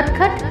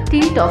 নটখাট,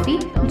 টিন টফি,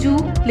 জু,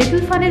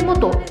 লিটল ফানের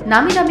মতো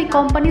নামি দামি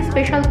কোম্পানি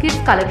স্পেশাল কিডস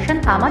কালেকশন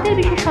আমাদের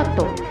বিশেষত্ব।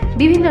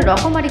 বিভিন্ন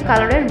রকমারি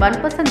কালারের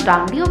মনপসন্দ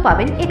ডাংডিও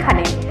পাবেন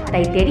এখানে।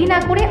 তাই দেরি না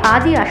করে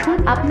আজই আসুন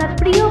আপনার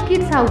প্রিয়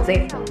কিডস হাউসে।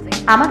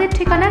 আমাদের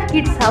ঠিকানা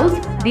কিডস হাউস,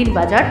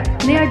 দিনবাজার,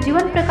 নিয়ার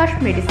জীবন প্রকাশ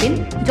medicine,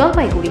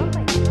 Jalpaiguri.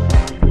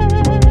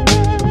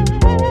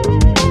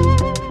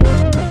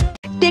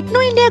 Techno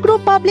India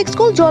group public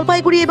school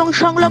Jalpaiguri এবং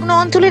সংলগ্ন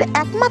অঞ্চলের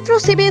একমাত্র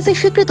সিবিএসই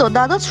স্বীকৃত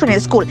দ্বাদশ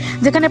শ্রেণীর স্কুল,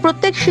 যেখানে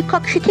প্রত্যেক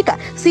শিক্ষক শিক্ষিকা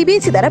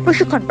সিবিএসই দ্বারা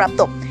প্রশিক্ষণপ্রাপ্ত।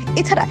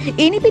 এছাড়া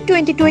এনইপি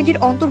 2020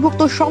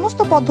 অন্তর্ভুক্ত সমস্ত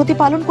পদ্ধতি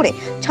পালন করে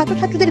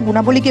ছাত্রছাত্রীদের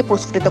গুণাবলীকে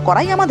প্রস্ফুটিত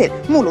করাই আমাদের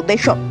মূল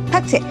উদ্দেশ্য।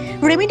 থাকছে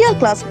remedial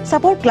class,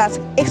 support class,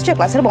 extra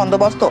ক্লাসের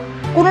বন্দোবস্ত,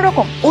 কোন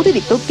রকম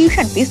অতিরিক্ত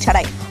টিউশন ফিস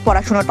ছাড়াই।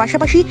 পড়াশোনার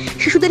পাশাপাশি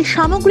শিশুদের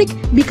সামগ্রিক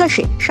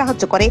বিকাশে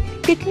সাহায্য করে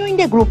techno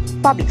India group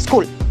public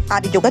school.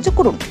 আদি যোগাযোগ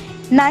করুন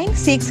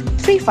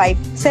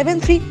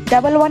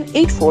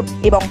 9635731184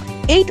 এবং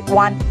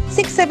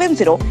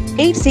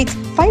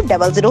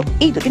 8167086500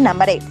 এই দুটি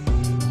নাম্বারে।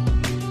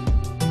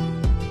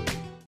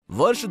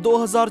 वर्ष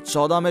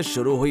 2014 में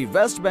शुरू हुई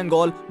वेस्ट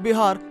बंगाल,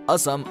 बिहार,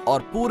 असम और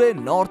पूरे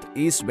नॉर्थ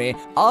ईस्ट में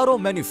आरओ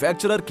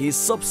मैन्युफैक्चरर की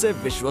सबसे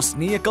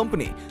विश्वसनीय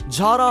कंपनी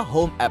झारा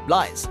होम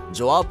अप्लायंस,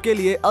 जो आपके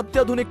लिए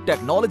अत्याधुनिक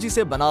टेक्नोलॉजी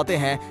से बनाते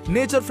हैं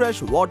नेचर फ्रेश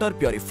वाटर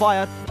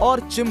प्योरीफायर और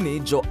चिमनी,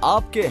 जो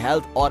आपके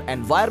हेल्थ और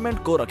एनवायरनमेंट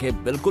को रखे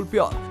बिल्कुल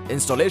प्योर।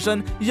 इंस्टॉलेशन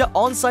या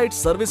ऑन साइट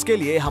सर्विस के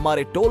लिए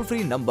हमारे टोल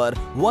फ्री नंबर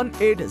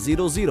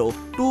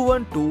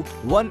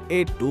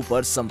 1800-212-182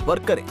 पर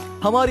संपर्क करें।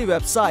 हमारी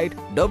वेबसाइट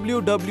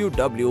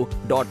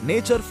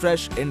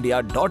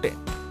www.naturefreshindia.in।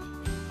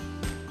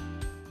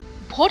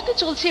 ভর্তি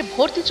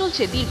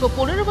চলছে দীর্ঘ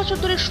 15 বছর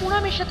ধরে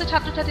সুনামের সাথে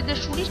ছাত্রছাত্রীদের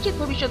সুনিশ্চিত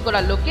ভবিষ্যৎ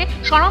গড়ার লক্ষ্যে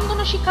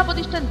স্বনামধন্য শিক্ষা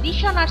প্রতিষ্ঠান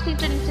দিশা নার্সিং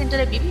ট্রেনিং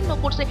সেন্টারে বিভিন্ন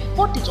কোর্সে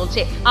ভর্তি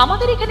চলছে।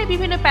 আমাদের এখানে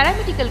বিভিন্ন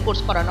প্যারামেডিক্যাল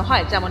কোর্স করানো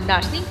হয়, যেমন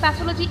নার্সিং,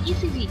 প্যাথোলজি,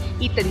 ইসিজি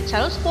ইত্যাদি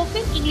ছাড়াও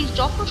স্পোকেন ইংলিশ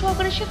যত্ন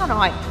সহকারে শেখানো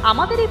হয়।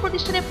 আমাদের এই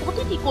প্রতিষ্ঠানে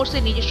প্রতিটি কোর্সে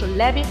নিজস্ব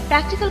ল্যাবে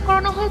প্র্যাকটিক্যাল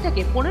করানো হয়ে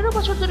থাকে। 15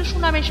 বছর ধরে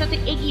সুনামের সাথে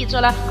এগিয়ে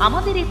চলা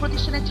আমাদের এই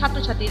প্রতিষ্ঠানের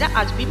ছাত্রছাত্রীরা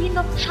আজ বিভিন্ন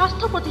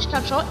স্বাস্থ্য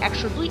প্রতিষ্ঠান সহ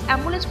 102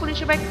 অ্যাম্বুলেন্স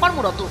পরিষেবায়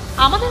কর্মরত।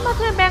 আমাদের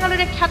মাধ্যমে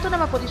ব্যাঙ্গালোরের খ্যাতনামা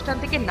প্রতিষ্ঠান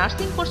থেকে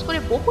নার্সিং কোর্স করে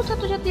বহু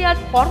ছাত্রছাত্রী আজ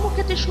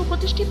কর্মক্ষেত্রে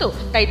সুপ্রতিষ্ঠিত।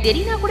 তাই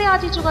দেরি না করে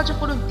আজই যোগাযোগ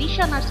করুন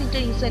দিশা নার্সিং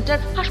ট্রেনিং সেন্টার,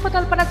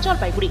 হাসপাতাল পাড়া,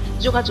 জলপাইগুড়ি।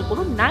 যোগাযোগ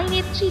করুন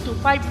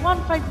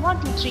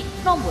 9832515123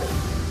 নম্বরে।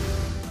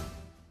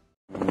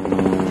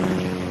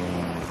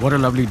 What a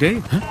lovely day.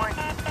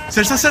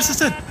 Sir sir sir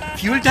sir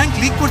fuel tank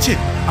leak করছে,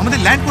 আমাদের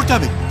ল্যান্ড করতে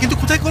হবে, কিন্তু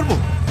কোথায় করব?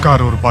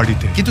 কারোর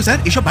বাড়িতে। কিন্তু স্যার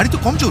এসব বাড়ি তো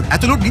কমজোর,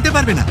 এত লোড নিতে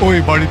পারবে না। ওই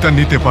বাড়িটা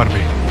নিতে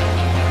পারবে।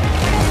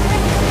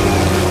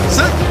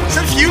 স্যার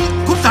স্যার ফিউল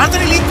খুব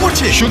তাড়াতাড়ি লিক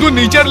করছে। শুধু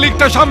নিচের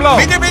লিকটা সামলাও।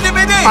 বেদে বেদে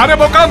বেদে। আরে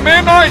বোকা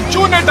মেয়ে নয়,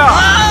 চুন এটা।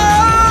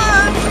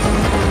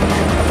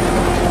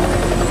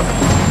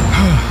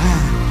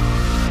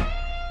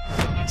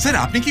 স্যার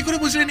আপনি কি করে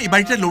বুঝলেন এই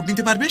বাড়িটা লোড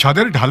নিতে পারবে?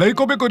 ছাদের ঢালাই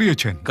কবে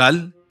করিয়েছেন? কাল।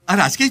 আর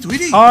আজকেই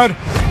তৈরি? আর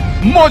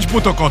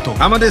মজবুত কত?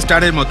 আমাদের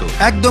স্টারের মতো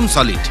একদম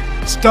সলিড।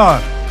 স্টার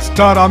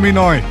স্টার আমি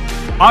নয়,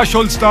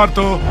 আসল স্টার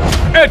তো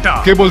এটা।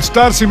 কেবল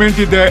স্টার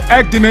সিমেন্টই দেয়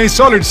একদিনেই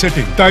সলিড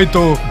সেটিং। তাই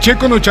তো যে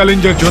কোনো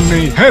চ্যালেঞ্জের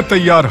জন্যই হ্যাঁ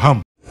তৈয়ার হাম।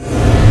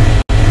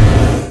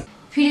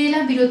 ফিরে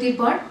এলাম বিরতির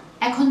পর,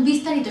 এখন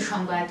বিস্তারিত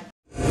সংবাদ।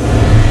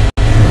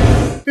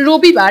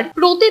 রবিবার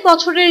প্রতি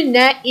বছরের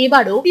ন্যায়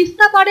এবারও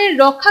তিস্তাপাড়ের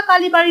রক্ষা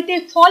কালীবাড়িতে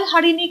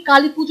ফলহারিণী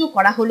কালী পুজো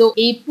করা হলো।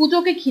 এই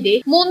পুজোকে ঘিরে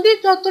মন্দির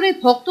চত্বরে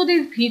ভক্তদের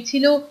ভিড়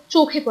ছিল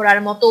চোখে পড়ার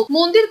মতো।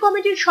 মন্দির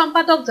কমিটির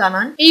সম্পাদক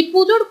জানান, এই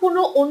পুজোর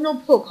কোনো অন্য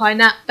ভোগ হয়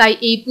না, তাই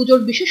এই পুজোর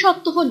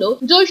বিশেষত্ব হলো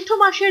জ্যৈষ্ঠ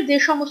মাসের যে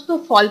সমস্ত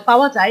ফল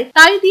পাওয়া যায়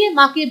তাই দিয়ে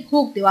মাকে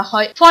ভোগ দেওয়া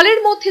হয়। ফলের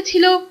মধ্যে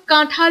ছিল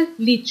কাঁঠাল,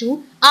 লিচু,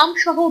 আম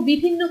সহ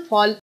বিভিন্ন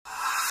ফল।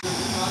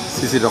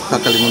 শ্রী রক্ষা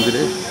কালী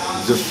মন্দিরে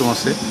জ্যৈষ্ঠ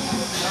মাসে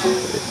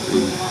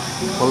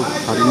ফল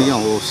হারিণী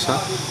অমাবস্যা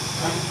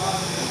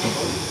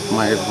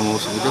মায়ের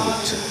অমাবস্যা পূজা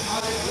হচ্ছে।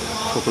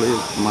 সকলে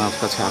মার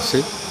কাছে আসে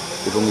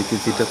এবং এই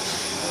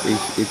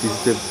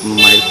তিথিতে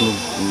মায়ের কোনো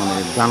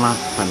দানা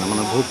হয়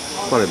না, ভোগ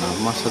করে না।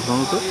 মা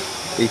সাধারণত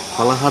এই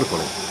ফলাহার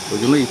করে, ওই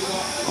জন্য এই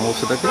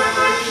অমাবস্যাটাকে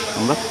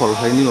আমরা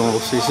ফলহারিণী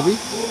অমাবস্যা হিসেবেই।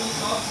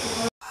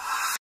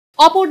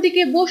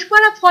 অপরদিকে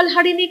বোসপাড়া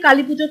ফলহারিণী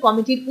কালী পুজো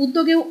কমিটির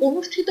উদ্যোগেও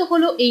অনুষ্ঠিত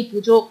হলো এই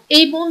পুজো।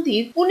 এই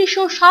মন্দির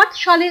 1960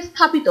 সালে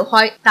স্থাপিত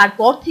হয়।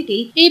 তারপর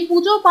থেকেই এই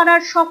পুজো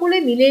পাড়ার সকলে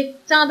মিলে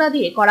চাঁদা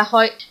দিয়ে করা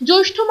হয়।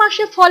 জ্যৈষ্ঠ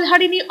মাসে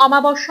ফলহারিণী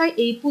অমাবস্যায়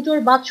এই পুজোর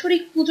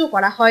বাৎসরিক পুজো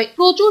করা হয়।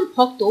 প্রচুর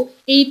ভক্ত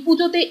এই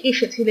পুজোতে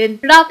এসেছিলেন।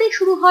 রাতে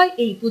শুরু হয়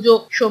এই পুজো।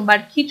 সোমবার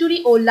খিচুড়ি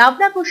ও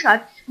লাবড়া প্রসাদ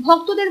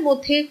ভক্তদের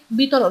মধ্যে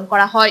বিতরণ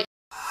করা হয়।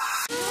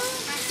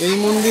 এই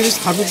মন্দির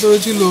স্থাপিত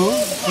হয়েছিল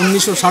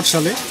 1960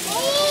 সালে।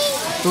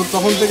 তো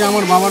তখন থেকে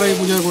আমার বাবারা এই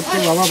পূজা করতো,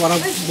 বাবা পাড়া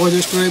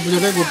বয়োজ্যেষ্ঠ এই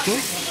পূজাটাই করতো।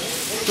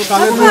 তো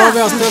কালের প্রভাবে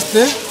আস্তে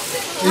আস্তে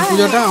এই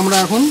পূজাটা আমরা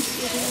এখন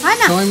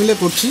সবাই মিলে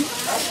করছি।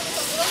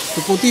 তো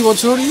প্রতি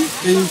বছরই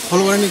এই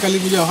ফলহারিণী কালী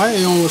পূজা হয়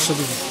এই অমাবস্যা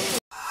থেকে।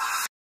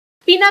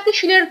 পিনাকি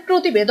শীলের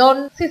প্রতিবেদন,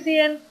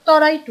 CCN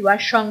তরাই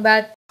ডুয়ার্স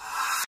সংবাদ।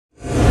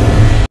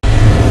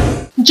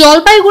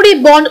 জলপাইগুড়ি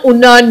বন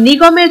উন্নয়ন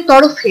নিগমের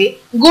তরফে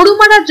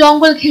গরুমারা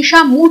জঙ্গল ঘেঁষা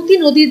মূর্তি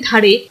নদীর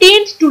ধারে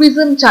টেন্ট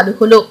ট্যুরিজম চালু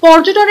হলো।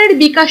 পর্যটনের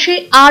বিকাশে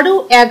আরো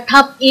এক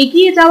ধাপ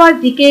এগিয়ে যাওয়ার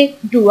দিকে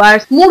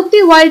ডুয়ার্স। মূর্তি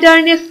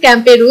ওয়াইল্ডারনেস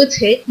ক্যাম্পে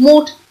রয়েছে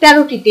মোট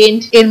 13টি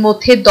টেন্ট। এর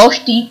মধ্যে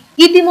 10টি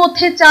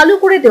ইতিমধ্যে চালু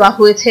করে দেওয়া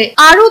হয়েছে।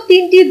 আরো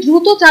 3টি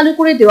দ্রুত চালু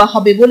করে দেওয়া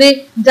হবে বলে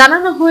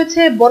জানানো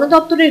হয়েছে বন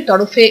দপ্তরের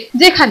তরফে,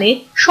 যেখানে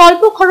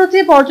স্বল্প খরচে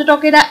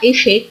পর্যটকেরা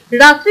এসে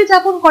রাত্রি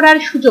যাপন করার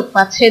সুযোগ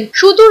পাচ্ছেন।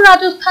 সুদূর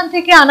রাজস্থান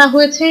থেকে আনা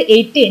হয়েছে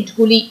এই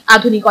টেন্টগুলি।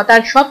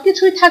 আধুনিকতার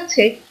সবকিছুই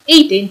থাকছে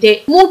এই টেন্টে।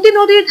 মূর্তি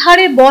নদীর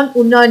ধারে বন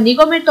উন্নয়ন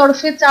নিগমের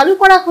তরফে চালু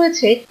করা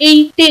হয়েছে এই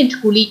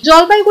টেন্টগুলি।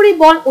 জলপাইগুড়ি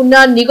বন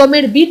উন্নয়ন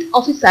নিগমের বিট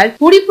অফিসার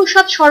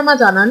হরিপ্রসাদ শর্মা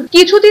জানান,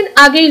 কিছুদিন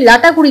আগেই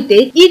লাটাগুড়িতে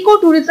ইকো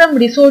ট্যুরিজম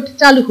রিসোর্ট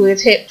চালু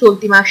হয়েছে।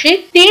 চলতি মাসে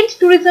টেন্ট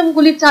ট্যুরিজম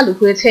গুলি চালু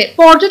হয়েছে।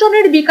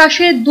 পর্যটনের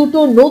বিকাশে দুটো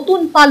নতুন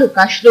পালক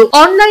আসলো।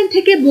 অনলাইন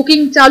থেকে বুকিং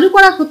চালু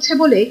করা হচ্ছে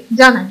বলে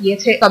জানা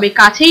গিয়েছে। তবে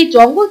কাছেই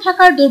জঙ্গল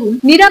থাকার দরুন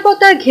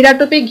নিরাপত্তার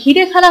ঘেরাটোপে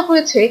ঘিরে ফেলা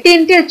হয়েছে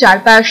টেন্টের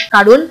চারপাশ।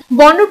 কারণ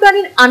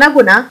বন্যপ্রাণীর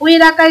আনাগোনা ওই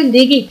এলাকায়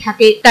লেগেই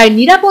থাকে, তাই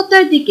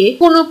নিরাপত্তার দিকে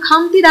কোনো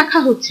খামতি রাখা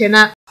হচ্ছে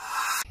না।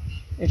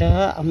 এটা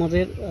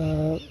আমাদের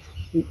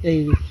এই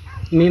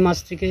মে মাস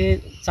থেকে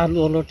চালু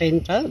হলো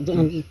টেন্টটা।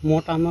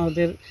 মোট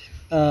আমাদের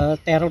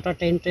 13টা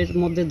টেন্টের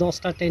মধ্যে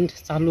 10টা টেন্ট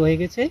চালু হয়ে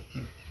গেছে।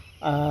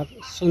 আর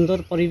সুন্দর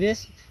পরিবেশ,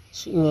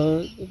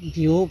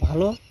 ভিউ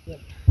ভালো,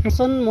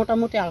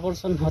 মোটামুটি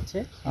আকর্ষণ হচ্ছে,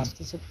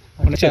 আসতেছে।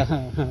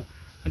 হ্যাঁ হ্যাঁ।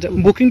 আচ্ছা,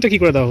 বুকিংটা কি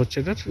করে দেওয়া হচ্ছে?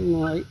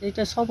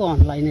 এটা সব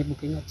অনলাইনে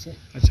বুকিং হচ্ছে।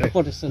 আচ্ছা,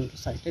 অপারেশন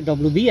সাইটে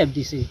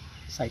WBFDC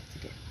সাইট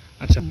থেকে।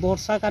 আচ্ছা,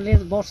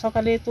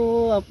 বর্ষাকালে তো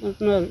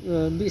আপনার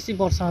বেশি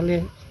বর্ষা হলে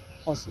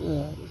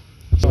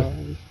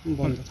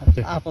বন্ধ থাকবে,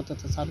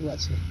 আপাতত চালু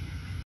আছে।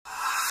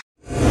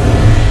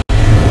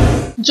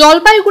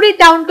 জলপাইগুড়ি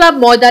টাউন ক্লাব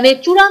ময়দানে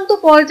চূড়ান্ত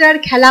পর্যায়ের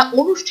খেলা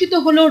অনুষ্ঠিত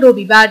হলো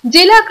রবিবার।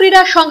 জেলা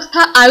ক্রীড়া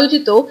সংস্থা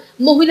আয়োজিত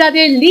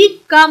মহিলাদের লিগ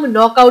কাম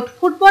নকআউট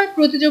ফুটবল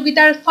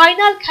প্রতিযোগিতার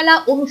ফাইনাল খেলা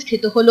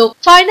অনুষ্ঠিত হলো।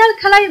 ফাইনাল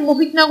খেলায়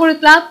মোহিতনগর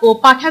ক্লাব ও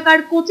পাঠাগার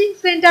কোচিং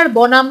সেন্টার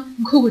বনাম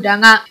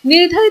ঘুঘুডাঙ্গা।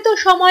 নির্ধারিত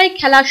সময়ে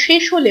খেলা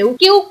শেষ হলেও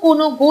কেউ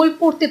কোনো গোল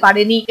করতে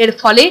পারেনি। এর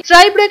ফলে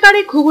ট্রাই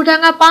ব্রেকারে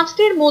ঘুঘুডাঙ্গা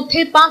 5টির মধ্যে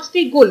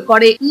 5টি গোল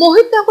করে।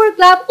 মোহিতনগর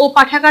ক্লাব ও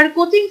পাঠাগার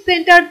কোচিং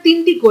সেন্টার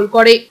 3টি গোল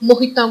করে।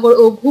 মোহিতনগর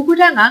ও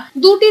ঘুঘুডাঙ্গা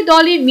দুটি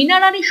দলই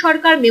মিনারানী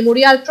সরকার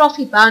মেমোরিয়াল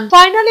ট্রফি পান।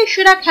 ফাইনালে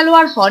সেরা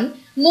খেলোয়াড় হন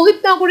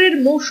মোহিতনগরের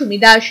মৌসুমী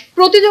দাস।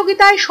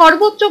 প্রতিযোগিতায়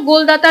সর্বোচ্চ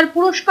গোলদাতার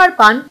পুরস্কার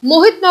পান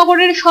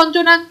মোহিতনগরের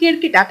সঞ্জনা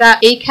কেরকেটাটা।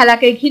 এই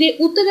খেলাকে ঘিরে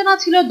উত্তেজনা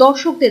ছিল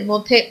দর্শকদের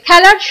মধ্যে।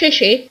 খেলার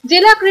শেষে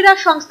জেলা ক্রীড়া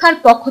সংস্থার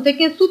পক্ষ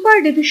থেকে সুপার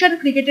ডিভিশন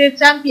ক্রিকেটের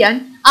চ্যাম্পিয়ন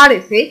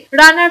RSA,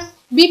 রানার্স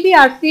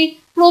BPRC,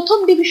 প্রথম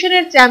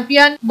ডিভিশনের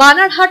চ্যাম্পিয়ন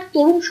বানারহাট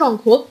তরুণ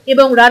সংঘ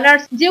এবং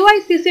রানার্স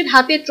JYCCর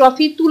হাতে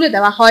ট্রফি তুলে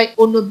দেওয়া হয়।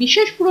 অন্য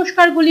বিশেষ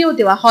পুরস্কারগুলিও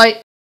দেওয়া হয়।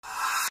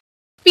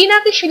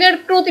 পিনাকি শীলের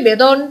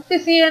প্রতিবেদন,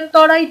 CCN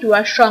তরাই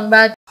ডুয়ার্স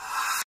সংবাদ।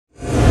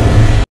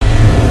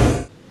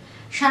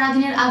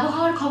 সারাদিনের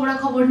আবহাওয়ার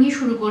খবরাখবর নিয়ে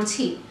শুরু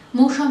করছি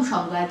মৌসুম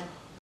সংবাদ।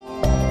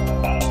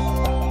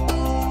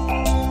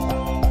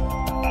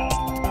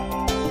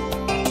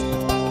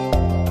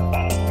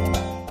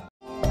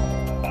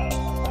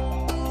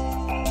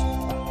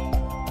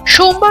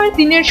 সোমবার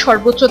মঙ্গলবার দিনের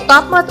সর্বোচ্চ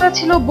তাপমাত্রা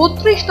ছিল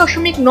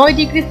 32.9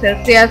 ডিগ্রি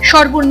সেলসিয়াস,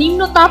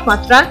 সর্বনিম্ন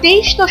তাপমাত্রা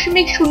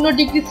 23.0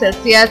 ডিগ্রি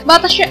সেলসিয়াস।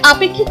 বাতাসে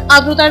আপেক্ষিক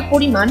আর্দ্রতার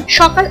পরিমাণ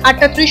সকাল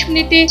 8:30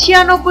 মিনিটে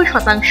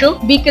 96%,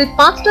 বিকেল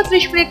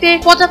 5:30 মিনিটে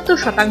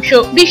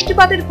 75%।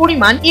 বৃষ্টিপাতের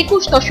পরিমাণ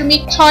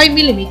 21.6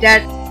 মিলিমিটার।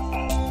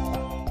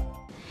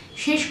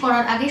 শেষ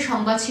করার আগে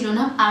সংবাদ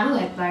শিরোনাম আরো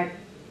একবার।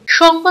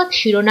 সংবাদ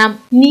শিরোনাম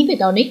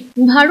নিবেদনে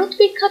ভারত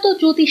বিখ্যাত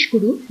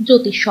জ্যোতিষগুরু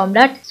জ্যোতিষ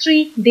সম্রাট শ্রী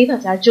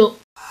দেবাচার্য।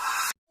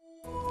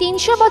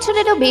 ৩০০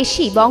 বছরেরও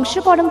বেশি বংশ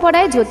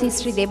পরম্পরায়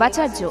জ্যোতিষশ্রী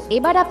দেবাচার্য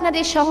এবার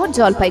আপনাদের শহর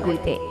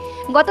জলপাইগুড়িতে।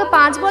 গত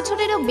 5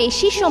 বছরেরও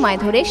বেশি সময়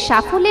ধরে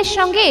সাফল্যের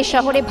সঙ্গে এ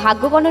শহরে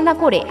ভাগ্য গণনা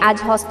করে আজ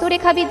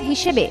হস্তরেখাবিদ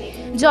হিসেবে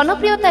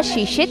জনপ্রিয়তার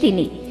শীর্ষে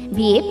তিনি।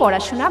 বিয়ে,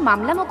 পড়াশোনা,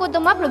 মামলা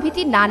মোকদ্দমা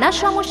প্রভৃতি নানা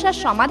সমস্যার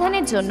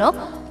সমাধানের জন্য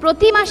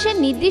প্রতি মাসের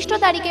নির্দিষ্ট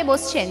তারিখে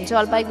বসছেন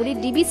জলপাইগুড়ির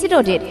ডিবিসি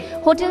রোডের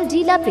হোটেল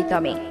ডিলা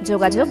প্রীতমে।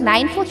 যোগাযোগ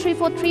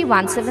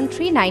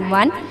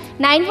 9434317391,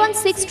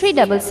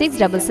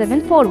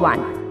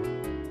 9163667741।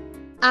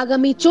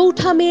 আগামী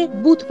 4 মে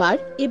বুধবার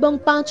এবং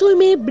 5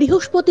 মে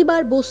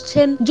বৃহস্পতিবার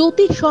বসছেন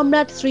জ্যোতিষ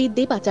সম্রাট শ্রী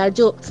দেবাচার্য।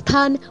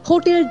 স্থান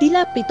হোটেল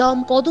ডিলা প্রীতম,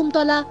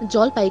 কদমতলা,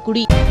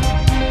 জলপাইগুড়ি।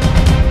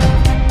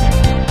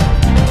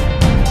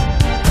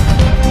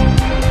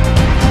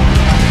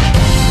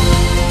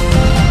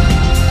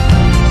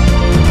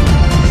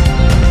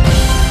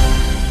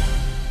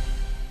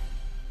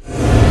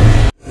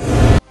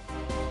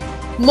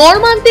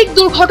 মর্মান্তিক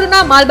দুর্ঘটনা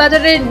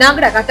মালবাজারের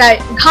নাগরাকাটায়।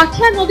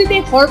 ঘাটিয়া নদীতে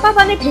হরপা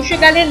বানে ভেসে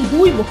গেলেন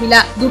 2 মহিলা।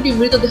 2টি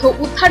মৃতদেহ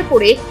উদ্ধার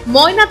করে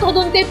ময়না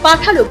তদন্তে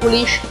পাঠালো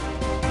পুলিশ।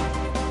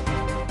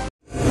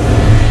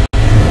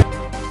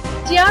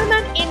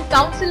 চেয়ারম্যান ইন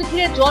কাউন্সিল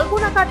ঘিরে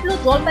জল্পনা কাটল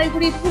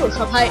জলপাইগুড়ি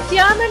পুরসভায়।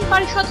 চেয়ারম্যান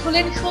পরিষদ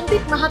হলেন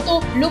সন্দীপ মাহাতো,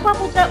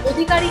 লোপামুদ্রা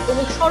অধিকারী ও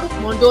স্বরূপ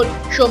মণ্ডল।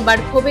 সোমবার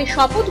ক্ষোভে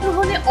শপথ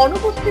গ্রহণে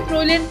অনুপস্থিত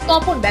রইলেন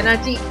তপন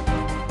ব্যানার্জি।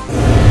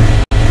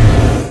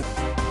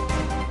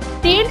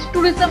 টেন্ট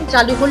ট্যুরিজম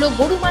চালু হলো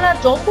গরুমারা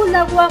জঙ্গল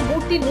লাগোয়া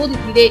মূর্তি নদী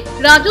তীরে।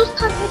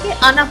 রাজস্থান থেকে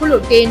আনা হলো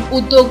টেন্ট।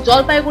 উদ্যোগ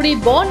জলপাইগুড়ি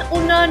বন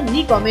উন্নয়ন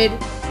নিগমের।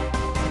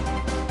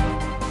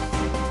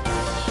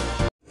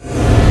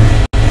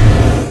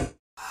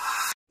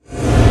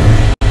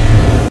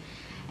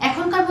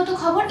 এখনকার মতো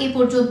খবর এ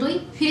পর্যন্তই।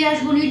 ফিরে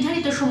আসবো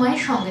নির্ধারিত সময়ে,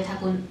 সঙ্গে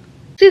থাকুন।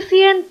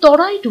 Ccn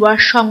Tarai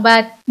Dooars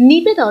সংবাদ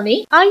নিবেদনে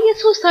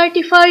ISO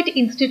certified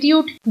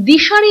institute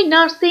Dishari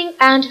nursing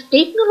and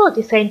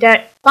technology centre,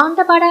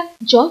 Pandapara,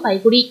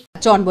 Jalpaiguri.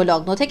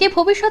 জন্মলগ্ন থেকে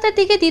ভবিষ্যতের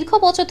দিকে দীর্ঘ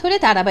বছর ধরে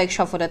ধারাবাহিক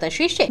সফলতার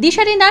শীর্ষে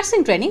দিশারি নার্সিং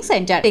ট্রেনিং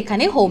সেন্টার।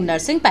 এখানে home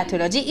nursing,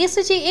 pathology,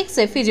 ECG,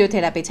 X-ray,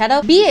 physiotherapy ছাড়াও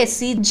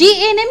BSc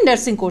GNM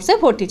নার্সিং কোর্সে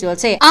ভর্তি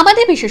চলছে।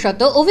 আমাদের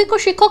বিশেষত্ব অভিজ্ঞ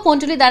শিক্ষক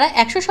মন্ডলী দ্বারা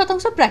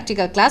 100%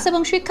 প্র্যাকটিক্যাল ক্লাস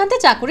এবং শিক্ষান্তে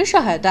চাকুরির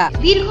সহায়তা।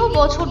 দীর্ঘ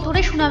বছর ধরে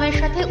সুনামের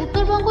সাথে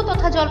উত্তরবঙ্গ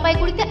তথা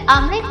জলপাইগুড়িতে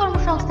আমরাই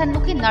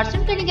কর্মসংস্থানমুখী নার্সিং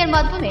ট্রেনিং এর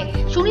মাধ্যমে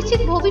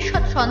সুনিশ্চিত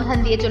ভবিষ্যৎ সন্ধান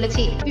দিয়ে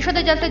চলেছি।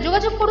 বিশদে জানতে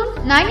যোগাযোগ করুন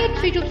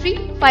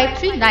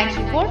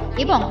 9832353934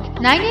 এবং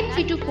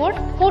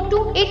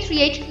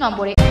 9832442838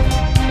 নম্বরে।